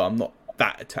football, but I'm not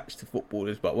that attached to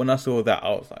footballers. But when I saw that, I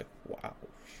was like, wow,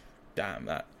 damn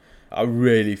that. I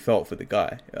really felt for the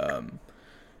guy.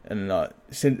 And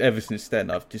ever since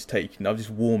then, I've just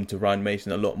warmed to Ryan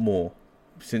Mason a lot more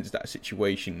since that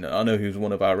situation. I know he was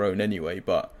one of our own anyway,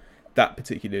 but that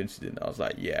particular incident, I was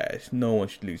like, no one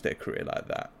should lose their career like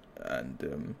that.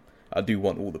 And I do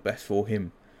want all the best for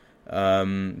him.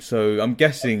 So I'm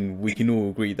guessing we can all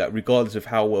agree that regardless of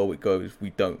how well it goes,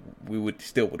 we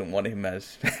wouldn't want him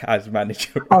as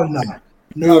manager. Oh no.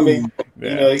 I mean,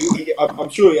 I'm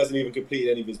sure he hasn't even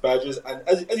completed any of his badges. And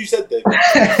as you said, Dave,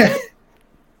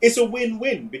 it's a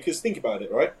win-win because think about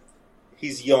it, right?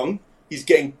 He's young, he's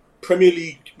getting Premier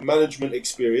League management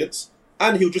experience,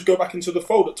 and he'll just go back into the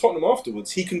fold at Tottenham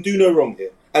afterwards. He can do no wrong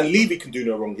here. And Levy can do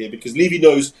no wrong here because Levy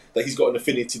knows that he's got an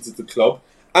affinity to the club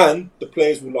and the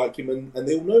players will like him and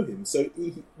they'll know him. So,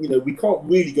 we can't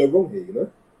really go wrong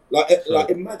here, Like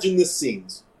imagine the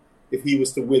scenes if he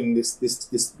was to win this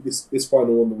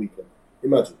final on the weekend.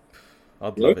 Imagine.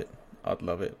 I'd love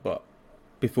it. But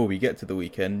before we get to the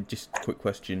weekend, just a quick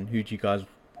question. Who do you guys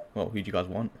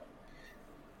want?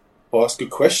 Oh, that's a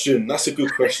good question.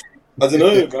 I don't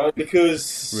know, man,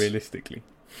 because realistically,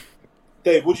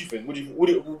 Dave, what do you think? What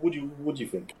do you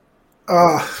think?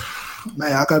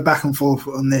 Mate, I go back and forth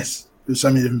on this with so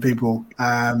many different people.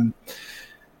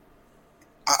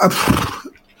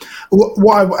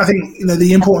 What I think,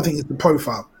 the important thing is the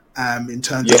profile in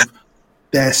terms of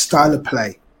their style of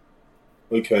play.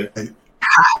 Okay.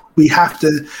 We have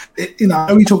to,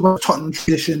 we talk about Tottenham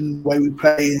tradition, way we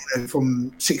play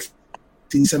from 60s,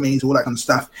 70s, all that kind of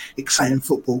stuff, exciting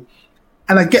football.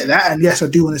 And I get that, and yes, I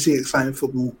do want to see exciting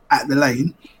football at the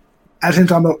Lane. At the same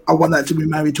time, I want that to be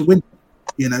married to win.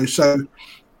 So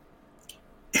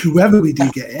whoever we do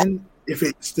get in, if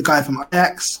it's the guy from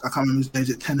Ajax, I can't remember his name, is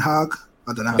it Ten Hag?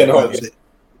 I don't know how to pronounce it.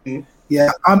 Mm-hmm.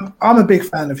 Yeah, I'm a big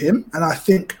fan of him, and I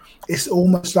think it's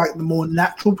almost like the more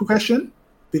natural progression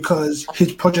because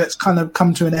his project's kind of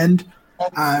come to an end.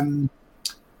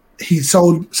 He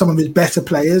sold some of his better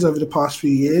players over the past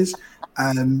few years.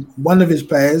 One of his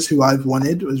players who I've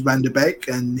wanted was Van der Beek,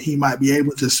 and he might be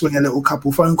able to swing a little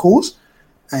couple phone calls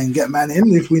and get man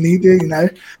in if we need to,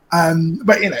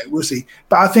 But, we'll see.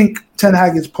 But I think Ten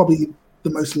Hag is probably the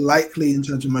most likely in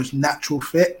terms of most natural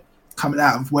fit coming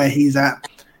out of where he's at.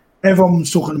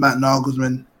 Everyone's talking about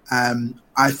Nagelsmann.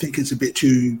 I think it's a bit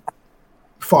too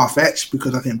far-fetched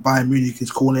because I think Bayern Munich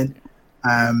is calling.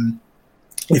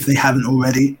 If they haven't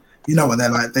already. You know what they're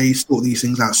like. They sort these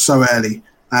things out so early.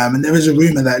 And there is a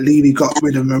rumour that Levy got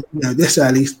rid of him, this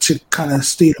early to kind of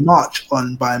steal a march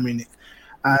on Bayern Munich.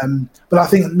 But I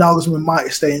think Nagelsmann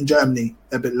might stay in Germany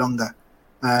a bit longer.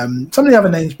 Some of the other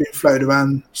names being floated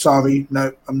around. Sorry,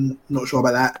 no, I'm not sure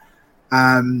about that.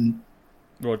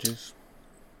 Rodgers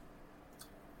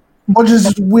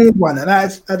is a weird one. And I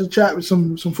had a chat with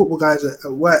some football guys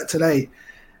at work today.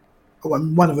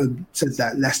 One of them said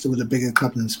that Leicester was a bigger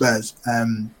club than Spurs,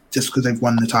 just because they've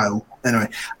won the title. Anyway.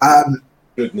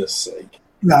 Goodness sake.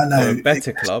 No. A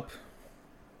better club.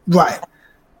 Right.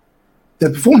 They're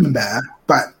performing better,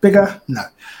 but bigger? No.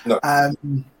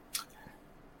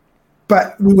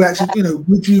 But we were actually,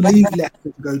 would you leave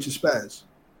Leicester to go to Spurs?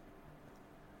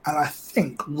 And I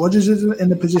think Rodgers is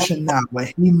in a position now where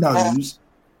he knows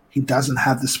he doesn't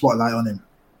have the spotlight on him.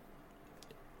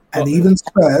 And even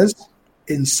Spurs,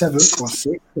 in 7th or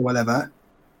 6th or whatever,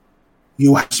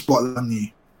 you'll have a spotlight on you.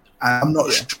 And I'm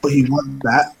not sure he wants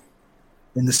that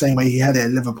in the same way he had it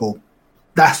at Liverpool.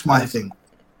 That's my thing.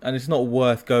 And it's not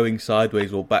worth going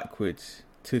sideways or backwards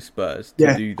to Spurs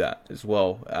to do that as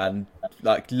well. And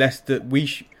like Leicester,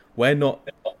 we're not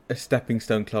a stepping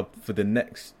stone club for the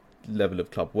next level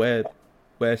of club. We're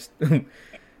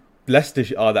Leicester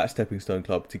are that stepping stone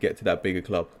club to get to that bigger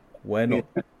club. We're not,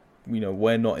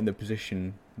 we're not in the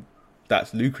position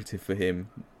that's lucrative for him.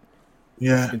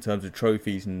 Yeah. In terms of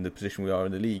trophies and the position we are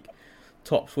in the league.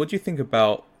 Tops, what do you think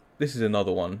about? This is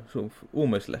another one, sort of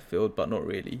almost left field, but not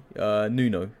really.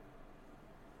 Nuno.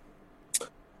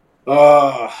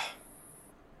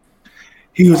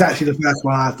 He was actually the first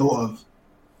one I thought of.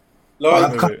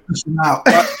 I've cut him out.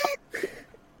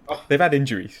 They've had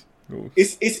injuries.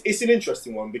 It's an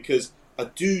interesting one because I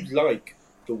do like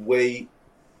the way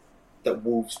that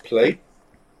Wolves play,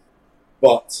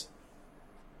 but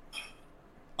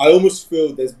I almost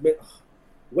feel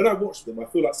when I watch them, I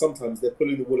feel like sometimes they're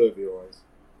pulling the wool over your eyes.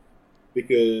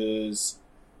 Because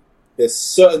there's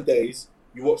certain days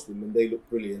you watch them and they look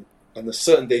brilliant, and there's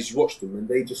certain days you watch them and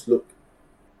they just look,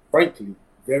 frankly,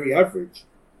 very average.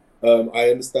 I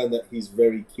understand that he's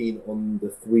very keen on the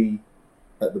three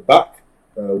at the back,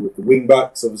 with the wing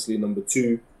backs. Obviously, number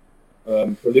two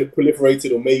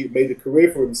proliferated or made a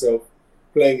career for himself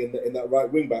playing in that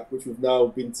right wing back, which we've now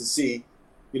been to see.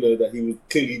 That he was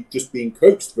clearly just being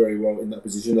coached very well in that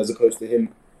position, as opposed to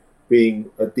him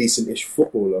being a decent-ish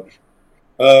footballer.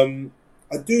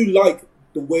 I do like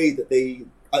the way that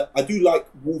I do like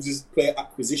Wolves' player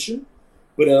acquisition,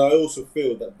 but then I also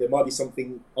feel that there might be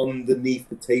something underneath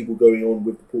the table going on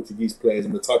with the Portuguese players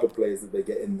and the type of players that they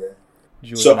get in there.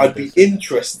 So I'd be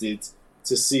interested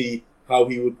to see how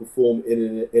he would perform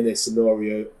in a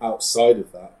scenario outside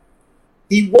of that.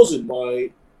 He wasn't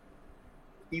my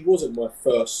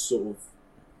first sort of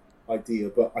idea,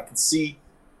 but I can see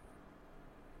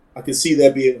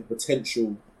there being a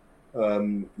potential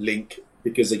link,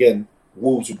 because again,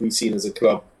 Wolves would be seen as a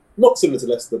club not similar to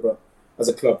Leicester, but as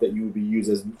a club that you would be used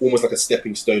as almost like a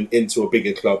stepping stone into a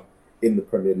bigger club in the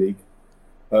Premier League.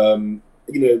 The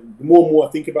more and more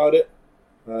I think about it,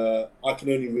 I can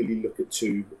only really look at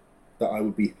two that I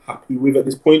would be happy with at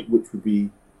this point, which would be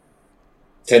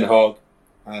Ten Hag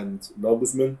and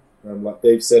Nagelsmann. Like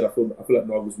Dave said, I feel like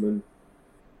Nagelsmann,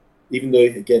 even though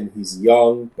again he's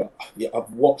young, but yeah,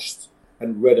 I've watched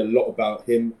and read a lot about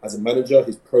him as a manager,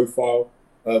 his profile,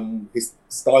 his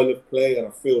style of play, and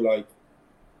I feel like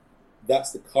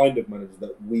that's the kind of manager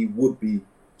that we would be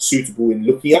suitable in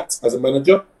looking at as a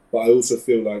manager. But I also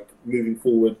feel like moving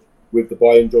forward with the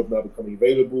Bayern job now becoming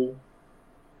available,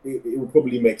 it would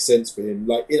probably make sense for him.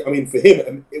 For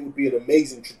him, it would be an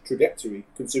amazing trajectory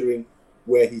considering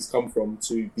where he's come from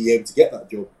to be able to get that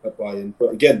job at Bayern.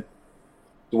 But again,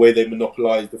 the way they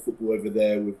monopolise the football over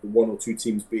there with the one or two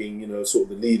teams being, sort of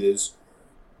the leaders,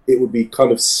 it would be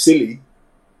kind of silly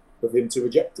of him to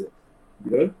reject it,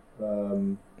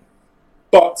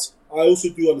 But I also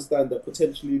do understand that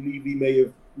potentially Levy may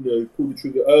have, pulled the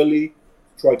trigger early,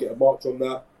 try to get a march on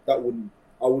that. I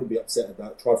wouldn't be upset at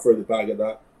that. Try to throw the bag at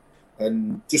that,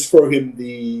 and just throw him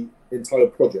the entire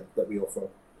project that we offer.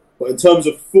 But in terms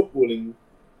of footballing,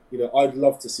 I'd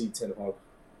love to see Ten Hag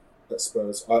at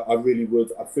Spurs. I really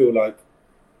would. I feel like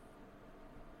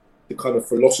the kind of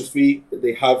philosophy that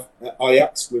they have at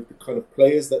Ajax with the kind of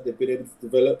players that they've been able to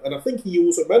develop, and I think he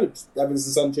also managed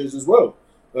Davinson Sanchez as well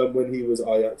when he was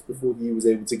Ajax before he was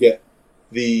able to get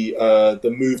the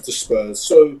move to Spurs.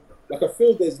 So, I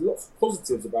feel there's lots of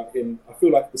positives about him. I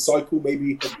feel like the cycle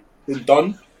maybe has been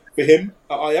done for him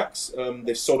at Ajax.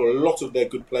 They've sold a lot of their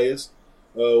good players.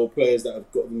 Or players that have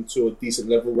gotten to a decent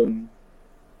level, and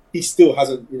he still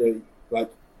hasn't,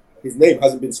 his name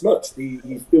hasn't been smirched.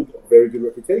 He's still got a very good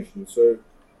reputation. So,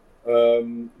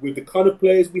 with the kind of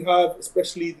players we have,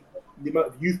 especially the amount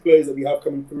of youth players that we have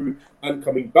coming through and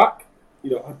coming back,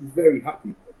 I'd be very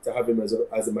happy to have him as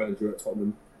a manager at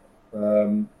Tottenham.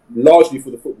 Largely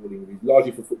for footballing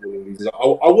reasons.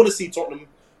 I want to see Tottenham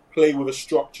play with a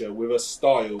structure, with a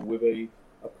style, with a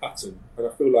pattern, and I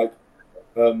feel like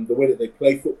the way that they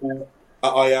play football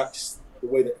at Ajax, the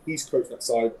way that he's coached that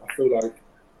side, I feel like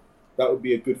that would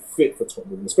be a good fit for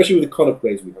Tottenham, especially with the kind of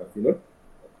players we have,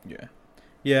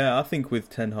 Yeah, I think with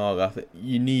Ten Hag,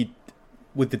 you need,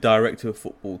 with the director of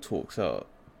football talks or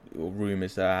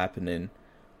rumours that are happening,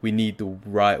 we need the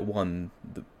right one,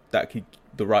 the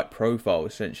right profile,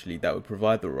 essentially, that would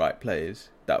provide the right players,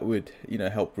 that would,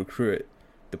 help recruit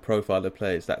the profile of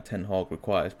players that Ten Hag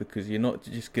requires, because you're not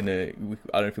just I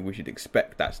don't think we should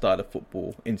expect that style of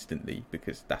football instantly,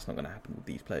 because that's not going to happen with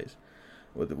these players,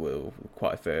 with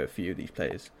quite a fair few of these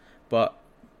players. But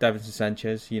Davinson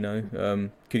Sanchez,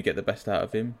 could get the best out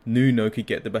of him. Nuno could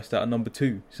get the best out of number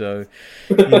 2. So,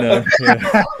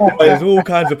 there's all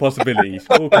kinds of possibilities.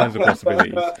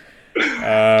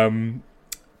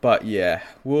 But yeah,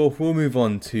 we'll move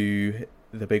on to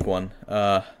the big one,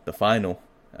 the final.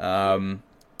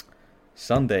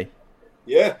 Sunday.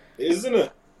 Yeah, isn't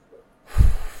it?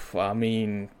 I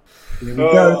mean, Here we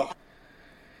go.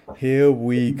 here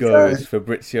we go, as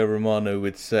Fabrizio Romano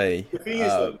would say. The thing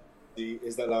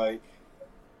is that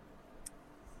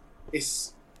it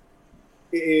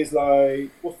is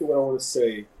what's the word I want to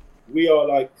say? We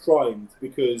are primed,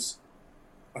 because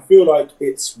I feel like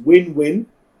it's win-win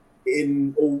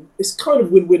it's kind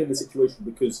of win-win in the situation,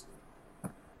 because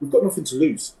we've got nothing to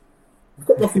lose. We've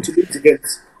got nothing to lose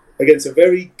against a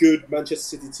very good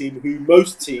Manchester City team who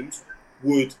most teams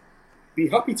would be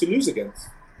happy to lose against.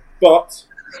 But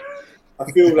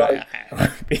I feel like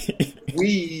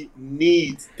we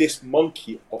need this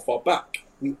monkey off our back.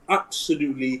 We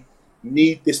absolutely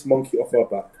need this monkey off our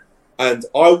back. And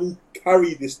I will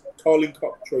carry this Carling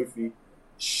Cup trophy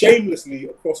shamelessly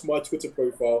across my Twitter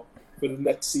profile for the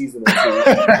next season or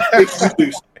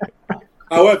two.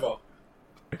 However,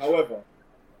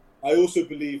 I also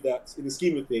believe that in the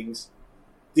scheme of things,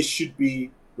 this should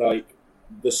be like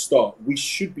the start. We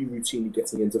should be routinely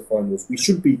getting into finals. We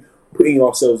should be putting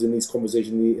ourselves in these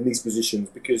conversations, in these positions,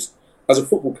 because as a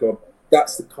football club,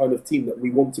 that's the kind of team that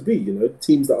we want to be. You know,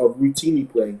 teams that are routinely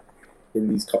playing in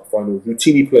these cup finals,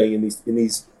 routinely playing in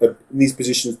these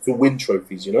positions to win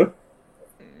trophies. You know.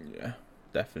 Yeah,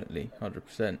 definitely,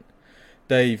 100%.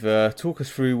 Dave, talk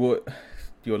us through what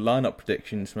your lineup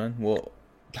predictions, man.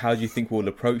 How do you think we'll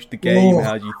approach the game?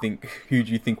 Who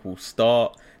do you think will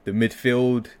start? The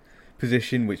midfield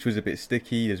position, which was a bit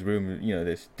sticky. There's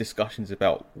there's discussions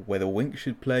about whether Wink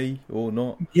should play or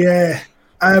not. Yeah.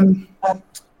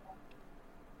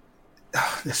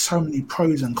 There's so many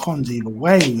pros and cons either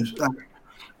way.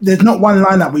 There's not one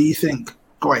lineup where you think,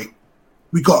 great,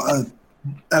 we got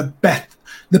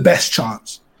the best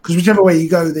chance. Because whichever way you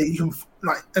go, that you can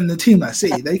and the team like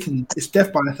City, it's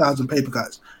death by 1,000 paper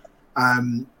cuts.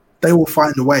 They will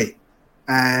find a way.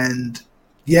 And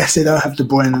yes, they don't have De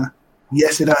Bruyne.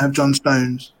 Yes, they don't have John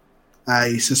Stones.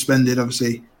 He's suspended,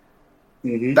 obviously.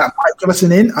 Mm-hmm. That might give us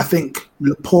an in. I think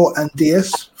Laporte and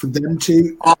Diaz, for them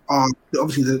two, are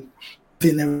obviously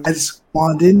they're as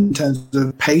commanding in terms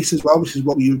of pace as well, which is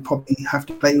what we would probably have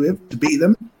to play with to beat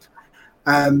them.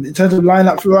 In terms of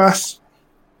lineup for us,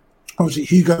 obviously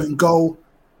Hugo in goal.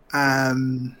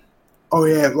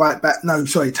 Right back. No,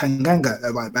 sorry, Tanganga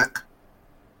at right back.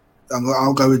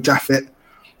 I'll go with Jaffet.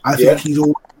 I think he's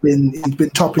been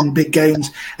top in big games,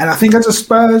 and I think as a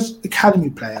Spurs academy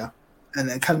player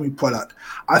and academy product,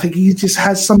 I think he just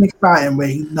has something about him where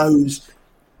he knows,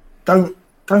 don't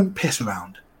piss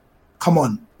around. Come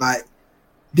on,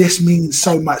 this means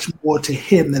so much more to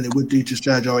him than it would do to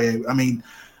Serge Aurier. I mean,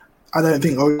 I don't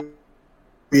think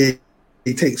Aurier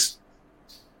takes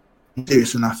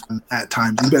serious enough at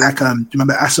times. He's a bit like, do you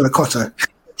remember Asa Akota?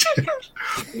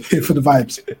 For the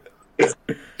vibes.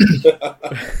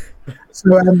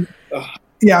 So,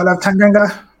 I'll have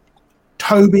Tanganga,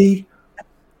 Toby,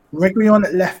 Reguilon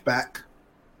at left back,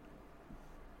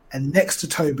 and next to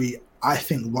Toby, I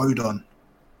think Rodon.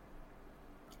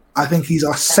 I think he's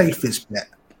our safest bet.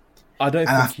 I don't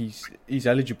think he's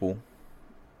eligible.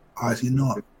 Oh, is he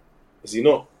not? Is he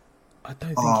not? I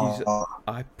don't think he's...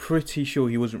 I'm pretty sure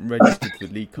he wasn't registered for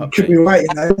the League Cup. Could be right,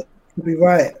 you know. Could be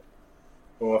right.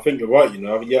 Well, I think you're right, you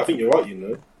know. Yeah, I think you're right, you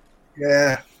know.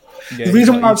 Yeah. The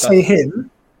reason why I say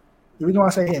him,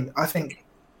 I think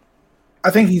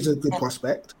he's a good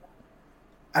prospect.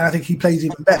 And I think he plays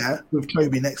even better with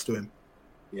Toby next to him.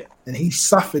 Yeah. And he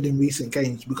suffered in recent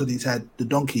games because he's had the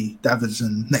donkey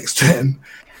Davidson next to him.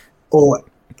 Or,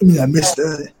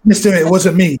 Mr. It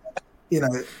wasn't me,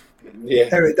 Eric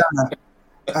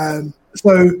Dana.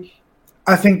 So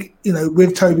I think,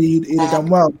 with Toby, he'd have done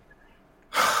well.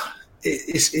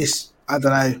 It's I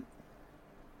don't know.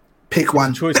 Pick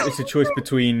one. It's a choice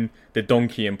between the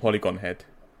donkey and Polygon Head.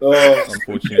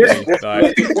 Unfortunately.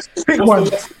 Pick one.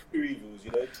 Two evils,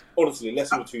 Honestly, less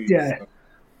than two evils. Yeah.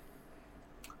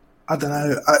 I don't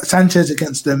know. Sanchez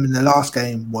against them in the last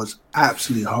game was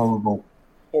absolutely horrible.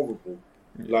 Horrible.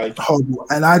 Horrible.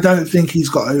 And I don't think he's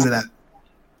got over that.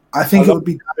 I think it would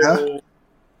be better.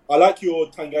 I like your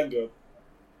Tanganga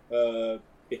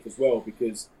pick as well,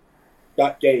 because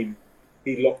that game,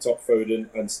 he locked up Foden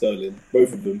and Sterling.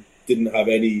 Both of them didn't have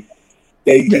any...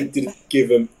 They didn't give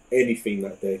him anything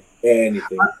that day.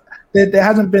 Anything. There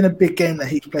hasn't been a big game that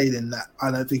he's played in that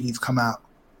I don't think he's come out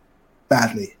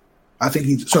badly. I think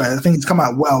he's come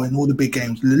out well in all the big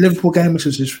games. The Liverpool game, which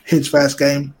was his first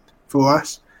game for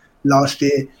us last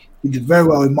year, he did very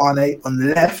well with Mane on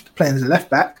the left, playing as a left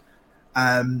back.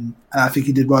 And I think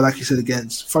he did well, like you said,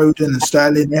 against Foden and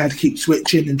Sterling. They had to keep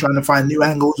switching and trying to find new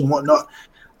angles and whatnot.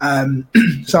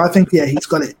 So I think, he's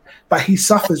got it. But he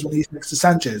suffers when he's next to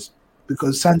Sanchez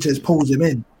because Sanchez pulls him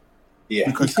in. Yeah,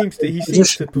 because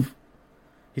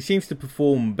he seems to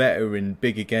perform better in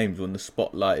bigger games when the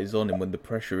spotlight is on him, when the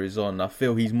pressure is on. I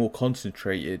feel he's more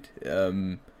concentrated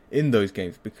in those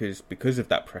games because of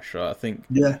that pressure. I think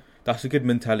that's a good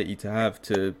mentality to have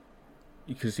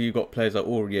because you've got players like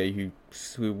Aurier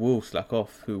who will slack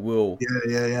off, who will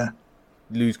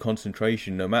lose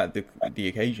concentration no matter the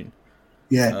occasion.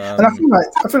 Yeah, and I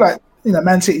feel like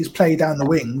Man City's play down the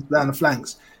wings, down the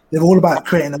flanks. They're all about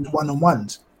creating them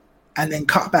one-on-ones and then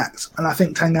cutbacks. And I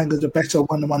think Tanganga's a better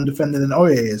one-on-one defender than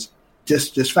Aurier is.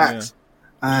 Just facts.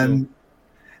 Sure.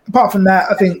 Apart from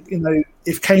that, I think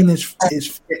if Kane is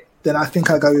fit, then I think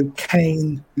I go with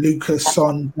Kane, Lucas,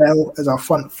 Son, Bell as our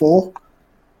front four.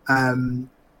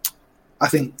 I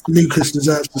think Lucas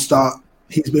deserves to start.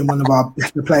 he's been one of our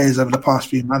better players over the past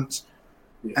few months.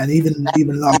 And even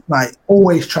last night,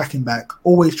 always tracking back,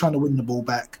 always trying to win the ball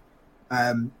back.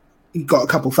 He got a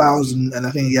couple fouls and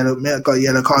I think he got a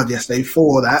yellow card yesterday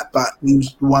for that, but he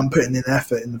was the one putting in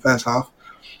effort in the first half.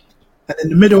 And in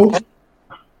the middle,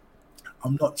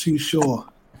 I'm not too sure.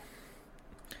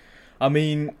 I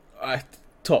mean,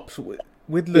 Tops,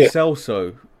 with Lo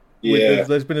Celso,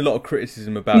 there's been a lot of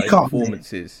criticism about his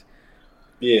performances.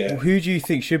 Yeah. Who do you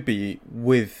think should be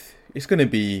with... It's going to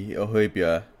be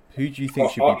Hojbjerg. Who do you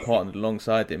think should be partnered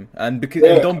alongside him? And because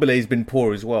Ndombele's been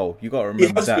poor as well. You got to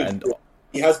remember that.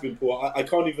 He has been poor. I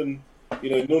can't even,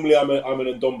 normally I'm an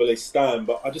Ndombele stan,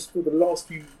 but I just feel the last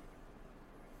few,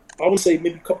 I want to say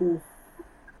maybe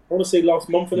last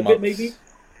month and a bit maybe.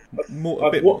 I'm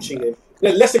watching him.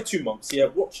 Let's say 2 months. Yeah,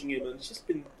 watching him, and it's just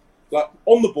been like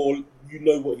on the ball. You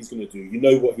know what he's going to do. You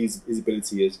know what his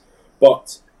ability is.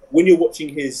 But when you're watching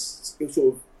his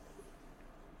sort of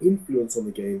influence on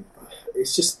the game,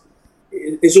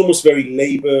 it's almost very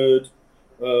laboured,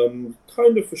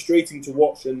 kind of frustrating to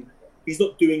watch, and he's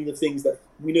not doing the things that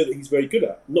we know that he's very good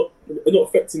at, not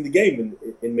affecting the game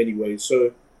in many ways.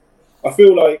 So I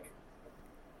feel like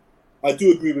I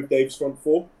do agree with Dave's front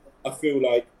four. I feel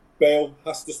like Bale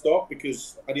has to start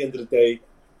because at the end of the day,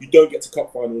 you don't get to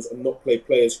cup finals and not play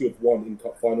players who have won in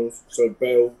cup finals. So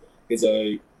Bale is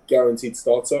a guaranteed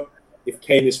starter. If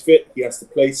Kane is fit, he has to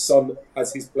play. Son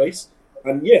has his place.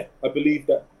 And yeah, I believe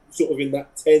that sort of in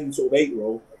that 10, sort of 8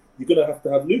 role, you're going to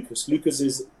have Lucas. Lucas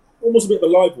is almost a bit of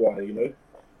a live wire,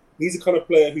 He's the kind of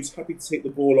player who's happy to take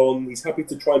the ball on. He's happy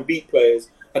to try and beat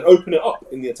players and open it up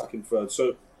in the attacking third.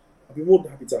 So I'd be more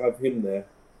than happy to have him there.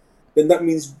 Then that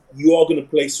means you are going to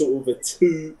play sort of a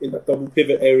 2 in that double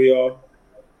pivot area.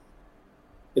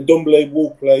 And Ndombele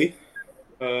will play.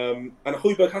 And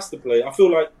Hojbjerg has to play. I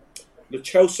feel like Lo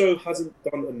Celso hasn't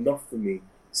done enough for me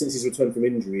since his return from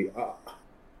injury.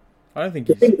 I don't think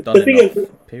he's done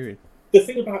enough, period. The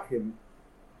thing about him,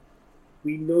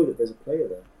 we know that there's a player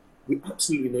there. We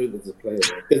absolutely know that there's a player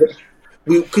there.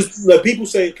 Because people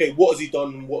say, okay, what has he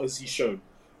done and what has he shown?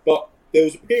 But there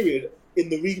was a period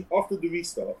after the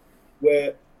restart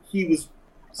where he was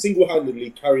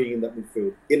single-handedly carrying in that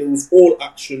midfield. And it was all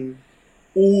action,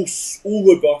 all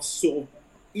robust, sort of,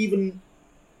 even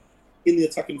in the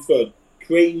attacking third,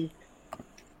 creating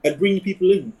and bringing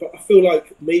people in. But I feel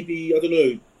like maybe, I don't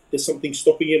know, there's something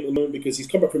stopping him at the moment because he's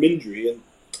come back from injury and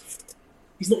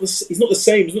he's not the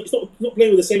same. He's not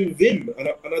playing with the same vim, and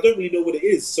I don't really know what it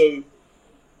is. So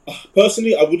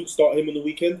personally, I wouldn't start him on the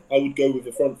weekend. I would go with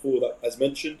the front four that, as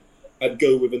mentioned. I'd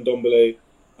go with Ndombele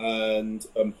and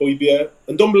Hojbjerg.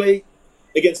 Ndombele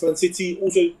against Man City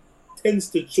also tends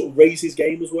to sort of raise his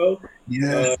game as well.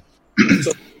 Yeah.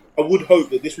 So I would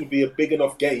hope that this would be a big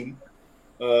enough game,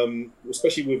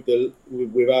 especially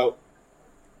without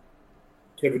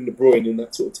Kevin De Bruyne in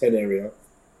that sort of 10 area.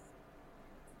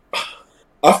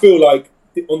 I feel like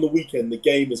on the weekend the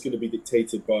game is going to be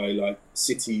dictated by like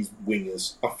City's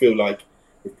wingers. I feel like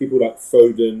if people like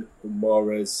Foden and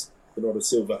Mahrez, Bernardo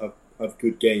Silva have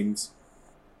good games,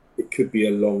 it could be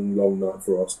a long, long night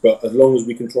for us. But as long as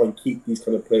we can try and keep these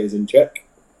kind of players in check,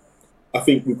 I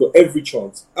think we've got every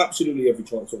chance, absolutely every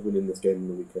chance of winning this game on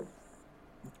the weekend.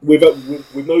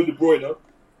 With no De Bruyne,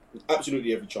 there's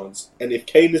absolutely every chance. And if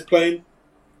Kane is playing,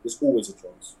 there's always a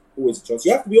chance. Always a chance.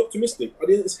 You have to be optimistic. I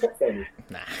think it's cup final.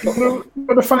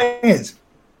 But the funny thing is,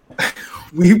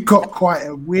 we've got quite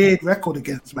a weird record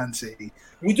against Man City.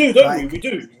 We do, don't we? We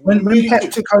do. When Pep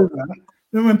took over,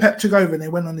 when Pep took over and they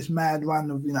went on this mad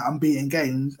run of unbeaten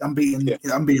games,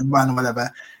 unbeaten run or whatever,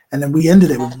 and then we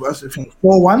ended it with I think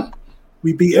 4-1.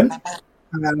 We beat them.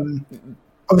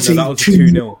 Obviously, that was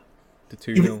 2-0. The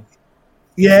 2-0.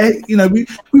 Yeah,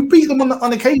 we beat them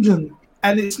on occasion,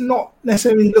 and it's not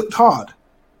necessarily looked hard.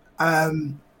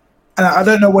 And I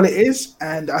don't know what it is,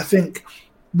 and I think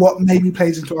what maybe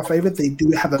plays into our favour, they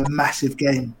do have a massive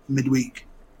game midweek.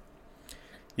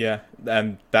 Yeah,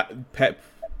 that Pep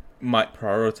might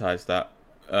prioritise that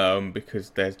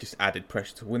because there's just added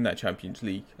pressure to win that Champions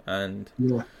League, and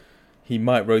he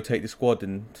might rotate the squad,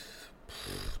 and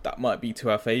that might be to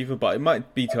our favour, but it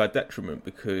might be to our detriment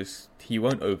because he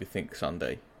won't overthink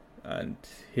Sunday, and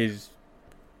his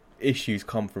issues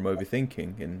come from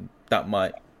overthinking, and that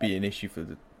might be an issue for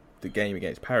the game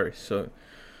against Paris. So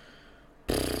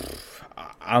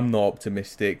I'm not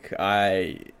optimistic.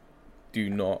 I do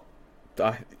not.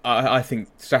 I think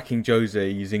sacking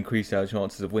Jose has increased our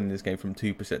chances of winning this game from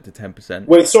 2% to 10%.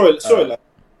 Wait, sorry,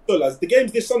 lads. The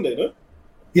game's this Sunday, no?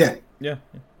 Yeah.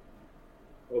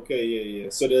 Okay, yeah.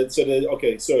 So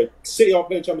City are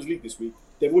playing Champions League this week.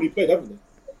 They've already played, haven't they?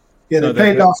 Yeah, they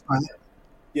played last night.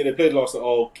 Yeah, they played last night.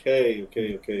 Okay.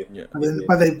 Yeah.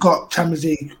 But they've got Champions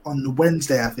League on the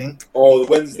Wednesday, I think. Oh,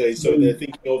 the Wednesday. So they're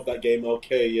thinking of that game.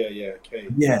 Okay, okay.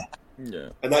 Yeah. Yeah.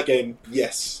 And that game,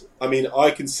 yes. I mean,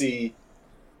 I can see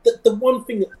the one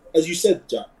thing, as you said,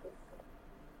 Jack.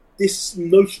 This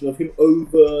notion of him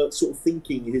over sort of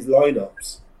thinking his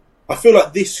lineups, I feel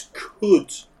like this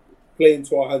could play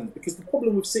into our hands, because the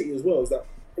problem with City as well is that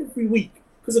every week,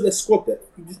 because of their squad depth,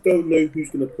 you just don't know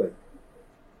who's going to play.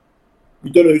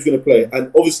 You don't know who's going to play,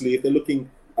 and obviously, if they're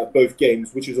looking at both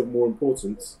games, which is of more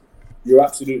importance, you're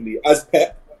absolutely, as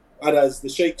Pep and as the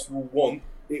Sheikhs will want,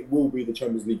 it will be the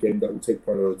Champions League game that will take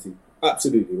priority.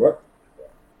 Absolutely, right?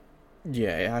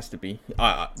 Yeah, it has to be.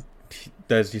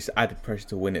 There's just added pressure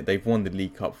to win it. They've won the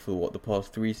League Cup for the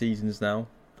past 3 seasons now.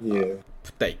 Yeah,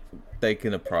 they're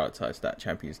gonna prioritise that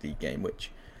Champions League game,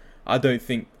 which I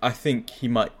think he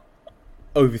might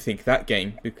overthink that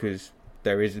game because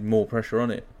there is more pressure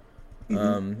on it,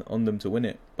 on them to win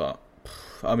it. But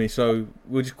I mean, so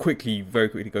we'll just very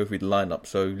quickly go through the lineup.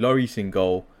 So Lloris in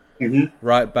goal,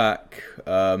 right back,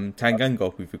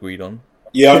 Tanganga we've agreed on.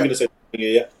 Yeah, I'm going to say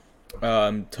yeah.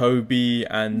 Toby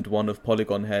and one of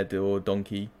Polygon Head or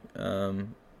Donkey.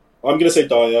 I'm going to say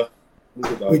Dyer.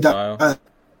 Dyer.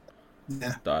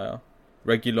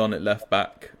 Regulon at left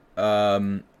back.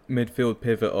 Midfield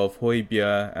pivot of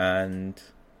Højbjerg and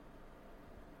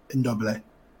Ndombele.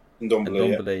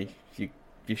 Yeah.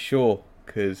 You're sure?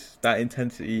 Because that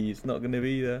intensity is not going to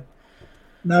be there.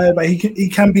 No, but he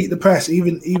can beat the press,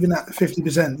 even at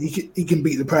 50%. He can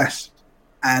beat the press.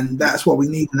 And that's what we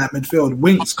need in that midfield.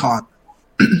 Winks can't.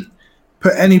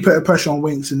 Put a bit of pressure on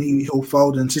Winks and he'll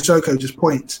fold, and Sissoko just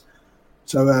points.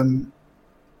 So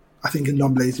I think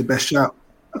Ndombele is the best shout.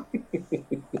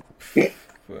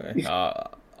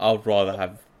 I'd rather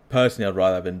have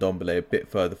Ndombele a bit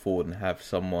further forward and have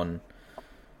someone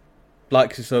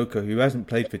like Sissoko, who hasn't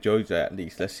played for Jose at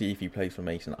least. Let's see if he plays for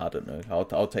Mason. I don't know.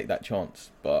 I'll take that chance,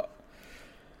 but.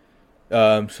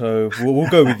 So we'll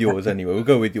go with yours anyway. We'll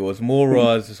go with yours.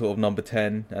 Mora as a sort of number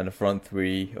 10 and a front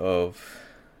 3 of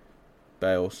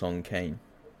Bale, Son, Kane.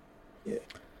 Yeah.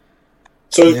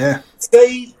 So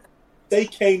say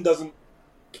Kane isn't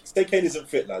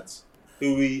fit, lads.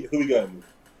 Who we going with?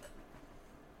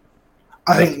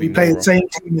 I think we play the same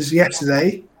team as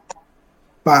yesterday,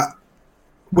 but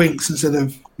Winks instead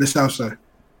of Lo Celso.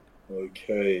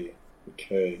 Okay.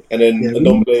 And then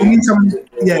Ndombele.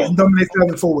 Ndombele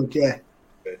further forward. Yeah.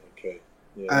 Okay.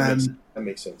 Yeah, that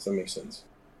makes sense. The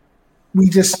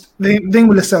thing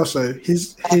with Lo Celso,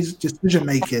 his decision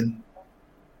making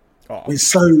is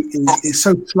so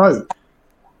slow.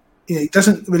 He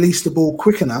doesn't release the ball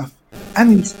quick enough,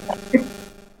 and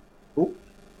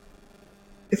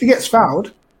if he gets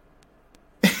fouled,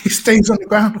 he stays on the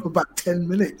ground for about 10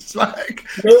 minutes. Like,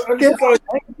 get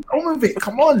on with it.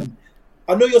 Come on.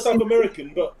 I know you're South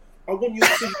American, but I want you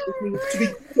to be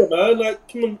clear, man.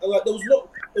 Like, come on. Like, there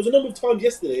was a number of times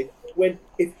yesterday when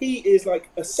if he is like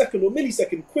a second or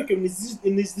millisecond quicker in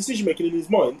his decision making in his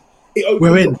mind, it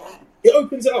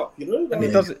opens it up. You know, and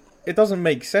it doesn't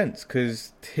make sense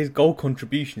because his goal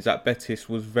contributions at Betis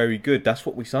was very good. That's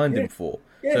what we signed him for.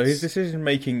 Yes. So his decision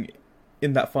making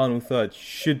in that final third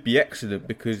should be excellent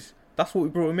because that's what we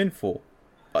brought him in for.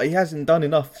 But he hasn't done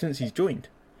enough since he's joined.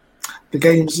 The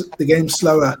game's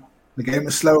slower. The game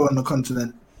is slower on the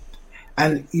continent.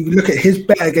 And if you look at his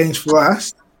better games for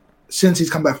us, since he's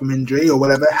come back from injury or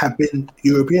whatever, have been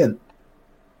European.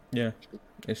 Yeah,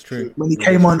 it's true. When he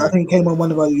came on, I think he came on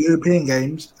one of our European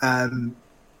games, and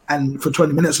for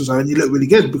 20 minutes or so, and he looked really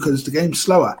good because the game's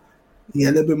slower. He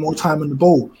had a little bit more time on the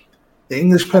ball. The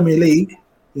English Premier League,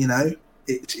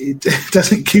 it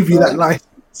doesn't give you that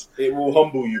license. It will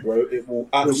humble you, bro. It will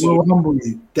humble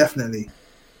you, definitely.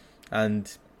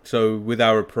 And so with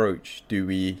our approach, do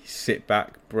we sit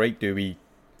back, break? Do we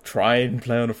try and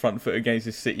play on the front foot against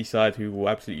the City side who will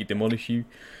absolutely demolish you?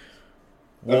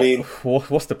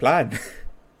 What's the plan?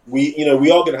 We are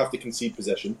going to have to concede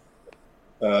possession.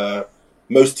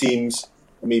 Most teams,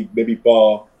 maybe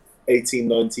bar 18,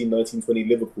 19, 20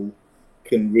 Liverpool,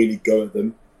 can really go at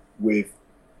them with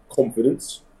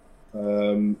confidence.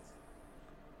 They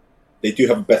do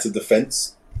have a better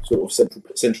defence, sort of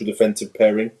central defensive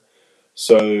pairing.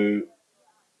 So,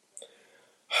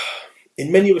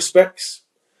 in many respects,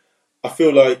 I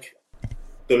feel like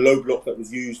the low block that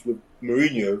was used with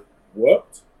Mourinho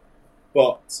worked,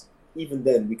 but even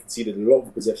then we conceded a lot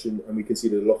of possession and we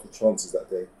conceded a lot of chances that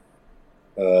day.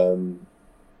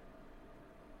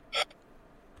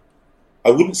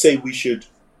 I wouldn't say we should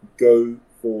go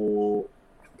for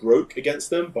broke against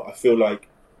them, but I feel like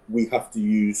we have to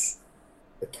use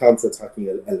a counter-attacking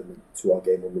element to our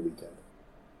game on the weekend.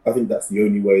 I think that's the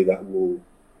only way that will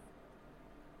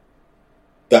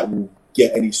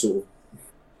get any sort of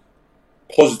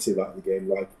positive out of the game.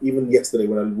 Like even yesterday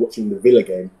when I was watching the Villa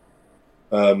game,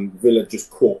 Villa just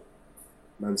caught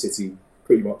Man City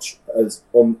pretty much as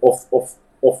off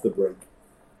the break.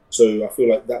 So I feel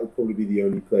like that would probably be the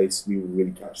only place we would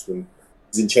really catch them.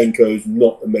 Zinchenko's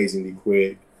not amazingly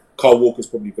quick. Kyle Walker's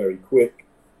probably very quick.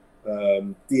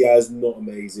 Diaz not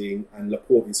amazing, and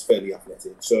Laporte is fairly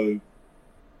athletic. So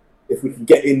if we can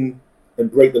get in and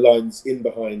break the lines in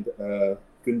behind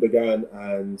Gundogan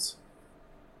and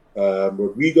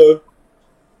Rodrigo,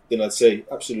 then I'd say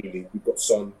absolutely. We've got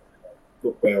Son,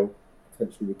 we've got Bale,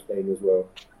 potentially with Kane as well.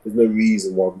 There's no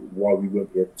reason why we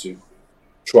won't be able to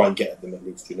try and get at them at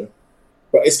least, you know.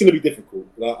 But it's going to be difficult.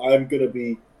 Like, I'm going to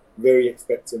be very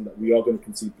expecting that we are going to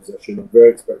concede possession. I'm very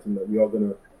expecting that we are going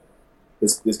to.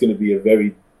 There's going to be a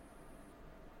very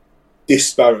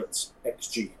disparate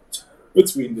XG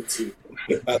between the two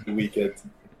at the weekend.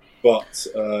 But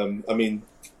I mean,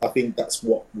 I think that's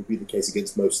what would be the case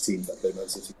against most teams that play Man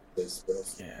City.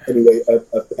 Yeah. Anyway, a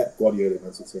Pep Guardiola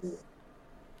Man City. Anyway.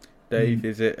 Dave,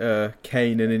 is it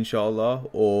Kane and Inshallah,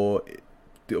 or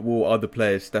will other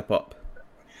players step up?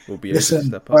 Will be able to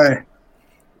step up?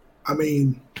 I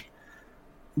mean,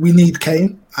 we need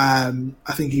Kane. I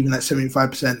think even at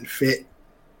 75% fit,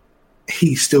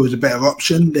 he still is a better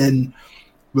option than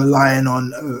relying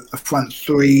on a front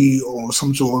three or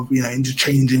some sort of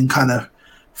interchanging kind of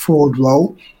forward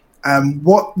role.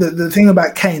 What the thing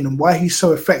about Kane and why he's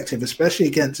so effective, especially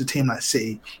against a team like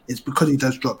City, is because he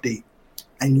does drop deep,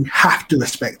 and you have to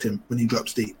respect him when he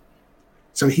drops deep.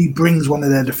 So he brings one of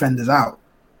their defenders out.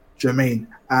 Do you know what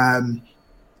I mean?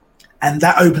 And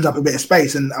that opens up a bit of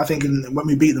space. And I think when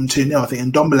we beat them 2-0, I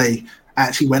think Ndombele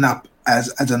actually went up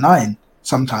as a 9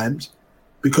 sometimes,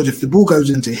 because if the ball goes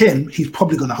into him, he's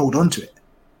probably going to hold on to it.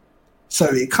 So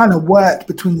it kind of worked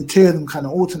between the two of them, kind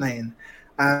of alternating.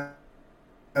 Yeah,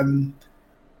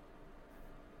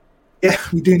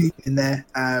 we do need in there.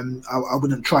 I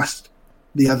wouldn't trust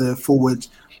the other forwards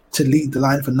to lead the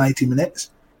line for 90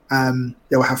 minutes.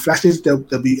 They will have flashes. There'll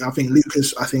be, I think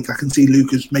I can see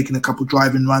Lucas making a couple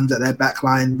driving runs at their back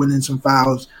line, winning some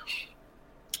fouls.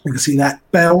 You can see that.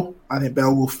 I think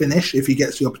Bell will finish if he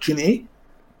gets the opportunity.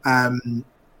 I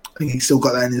think he's still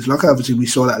got that in his locker. Obviously, we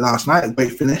saw that last night, a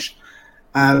great finish.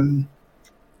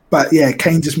 But yeah,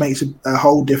 Kane just makes a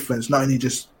whole difference, not only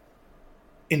just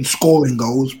in scoring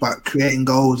goals, but creating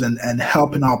goals and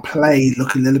helping our play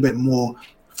look a little bit more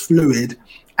fluid.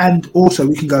 And also,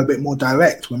 we can go a bit more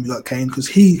direct when we got Kane, because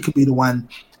he could be the one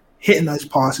hitting those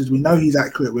passes. We know he's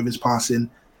accurate with his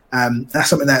passing. That's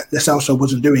something that Lo Celso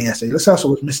wasn't doing yesterday. Lo Celso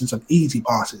was missing some easy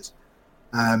passes.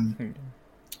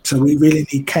 So we really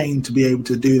need Kane to be able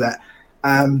to do that.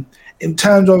 In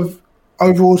terms of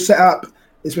overall setup,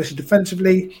 especially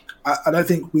defensively, I don't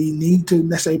think we need to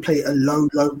necessarily play a low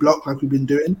block like we've been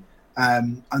doing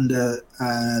under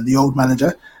the old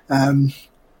manager.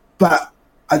 But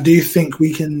I do think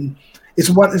we can. It's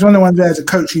one of the ones where, as a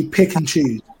coach, you pick and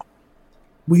choose.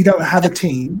 We don't have a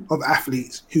team of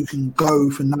athletes who can go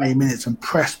for 90 minutes and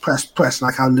press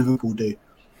like how Liverpool do.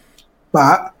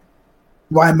 But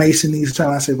Ryan Mason needs to turn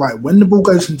around and say, right, when the ball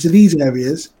goes into these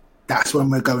areas, that's when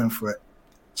we're going for it.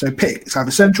 So pick. It's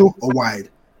either central or wide.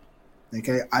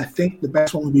 Okay, I think the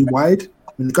best one would be wide.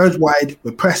 When it goes wide,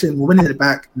 we're pressing, we're winning it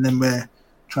back, and then we're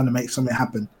trying to make something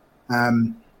happen.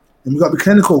 And we've got to be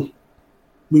clinical.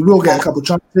 We will get a couple of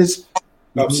chances.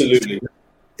 Absolutely.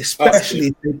 Especially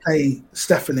if they play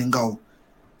Stefan in goal.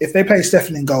 If they play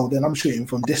Stefan in goal, then I'm shooting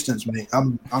from distance, mate.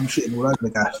 I'm shooting all over the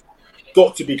gas.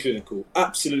 Got to be clinical.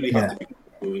 Absolutely have to be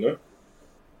clinical, you know?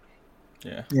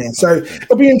 Yeah. So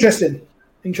it'll be interesting.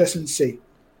 Interesting to see.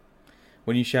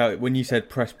 When you said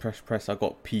press, I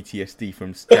got PTSD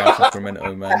from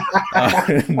Sacramento, man.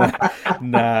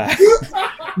 Nah.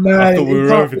 I thought we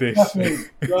were over this.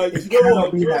 Like, you know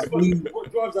what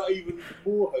drives that even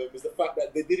more home is the fact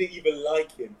that they didn't even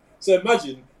like him. So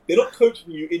imagine they're not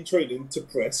coaching you in training to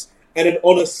press, and then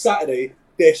on a Saturday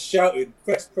they're shouting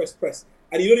press,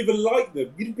 and you don't even like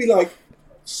them. You'd be like,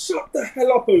 shut the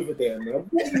hell up over there, man.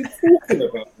 What are you talking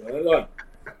about, man? Like,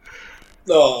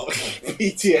 no,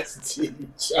 PTSD.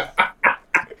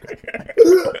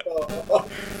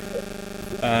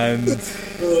 And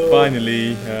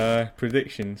finally,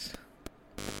 predictions,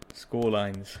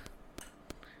 scorelines.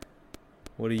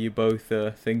 What are you both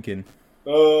thinking?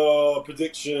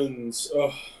 Predictions.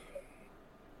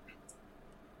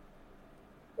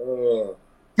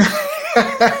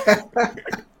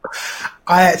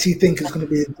 I actually think it's going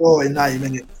to be a draw in 90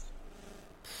 minutes.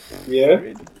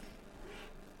 Yeah.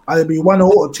 Either be 1-0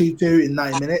 or 2-2 in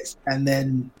 90 minutes, and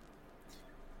then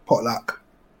potluck.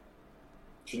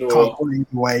 Do you know Can't what? call it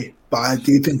either way, but I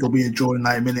do think it'll be a draw in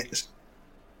 90 minutes.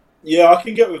 Yeah, I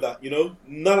can get with that, you know.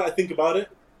 Now that I think about it,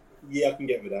 yeah, I can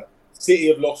get with that. City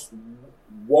have lost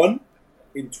 1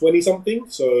 in 20-something,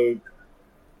 so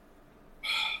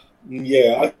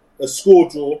yeah, a score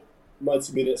draw,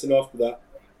 90 minutes, and after that,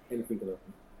 anything can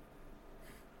happen.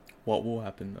 What will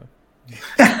happen, though?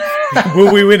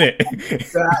 Will we win it?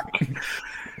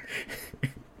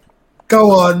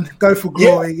 Go on, go for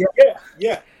glory.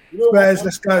 Yeah. You know Spurs, what?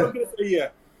 let's go. I'm going to say yeah.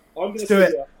 I'm going to do say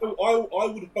it. yeah. I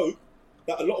would hope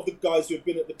that a lot of the guys who have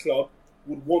been at the club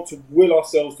would want to will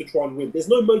ourselves to try and win. There's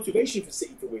no motivation for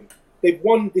City to win. They've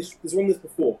won this. They've won this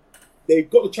before. They've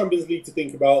got the Champions League to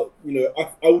think about. You know,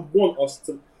 I would want us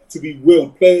to be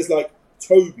willed. Players like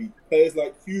Toby, players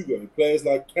like Hugo, players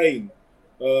like Kane.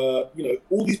 You know,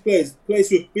 all these players who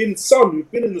have been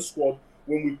who've been in the squad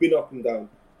when we've been up and down.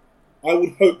 I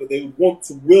would hope that they would want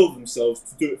to will themselves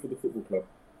to do it for the football club.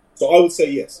 So I would say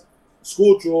yes.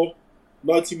 Score draw,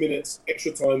 90 minutes,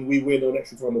 extra time, we win on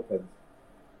extra time or pen.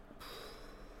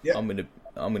 Yeah. I'm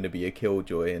gonna be a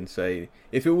killjoy and say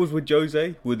if it was with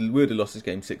Jose, we would have lost this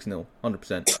game 6-0,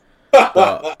 100%.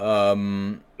 But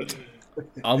I'm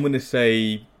gonna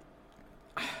say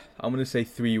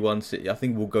 3-1 City. I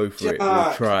think we'll go for it.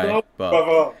 We'll try. No, but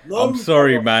brother. No, I'm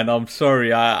sorry, brother. man. I'm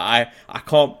sorry. I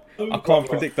can't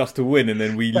predict us to win and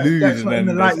then we lose that's and not in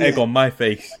then the there's light egg yet. on my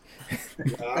face.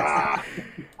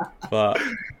 But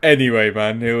anyway,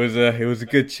 man, it was a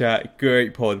good chat,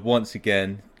 great pod once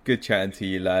again. Good chatting to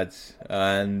you lads,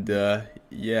 and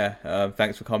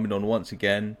thanks for coming on once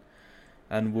again,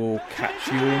 and we'll catch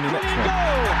you in the next one.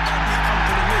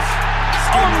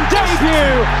 On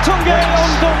debut, Tunge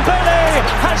Ndombele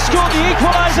has scored the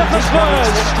equaliser for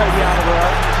Spurs. Toby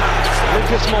Alderweireld,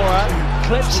 Lucas Moura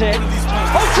clips it.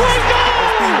 Oh, great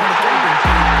goal!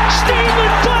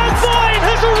 Stephen Bergwijn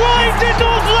has arrived in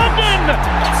North London.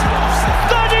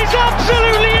 That is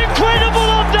absolutely incredible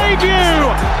on debut.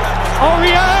 Oh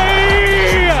yeah!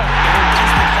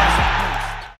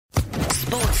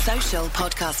 Sports Social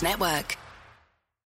Podcast Network.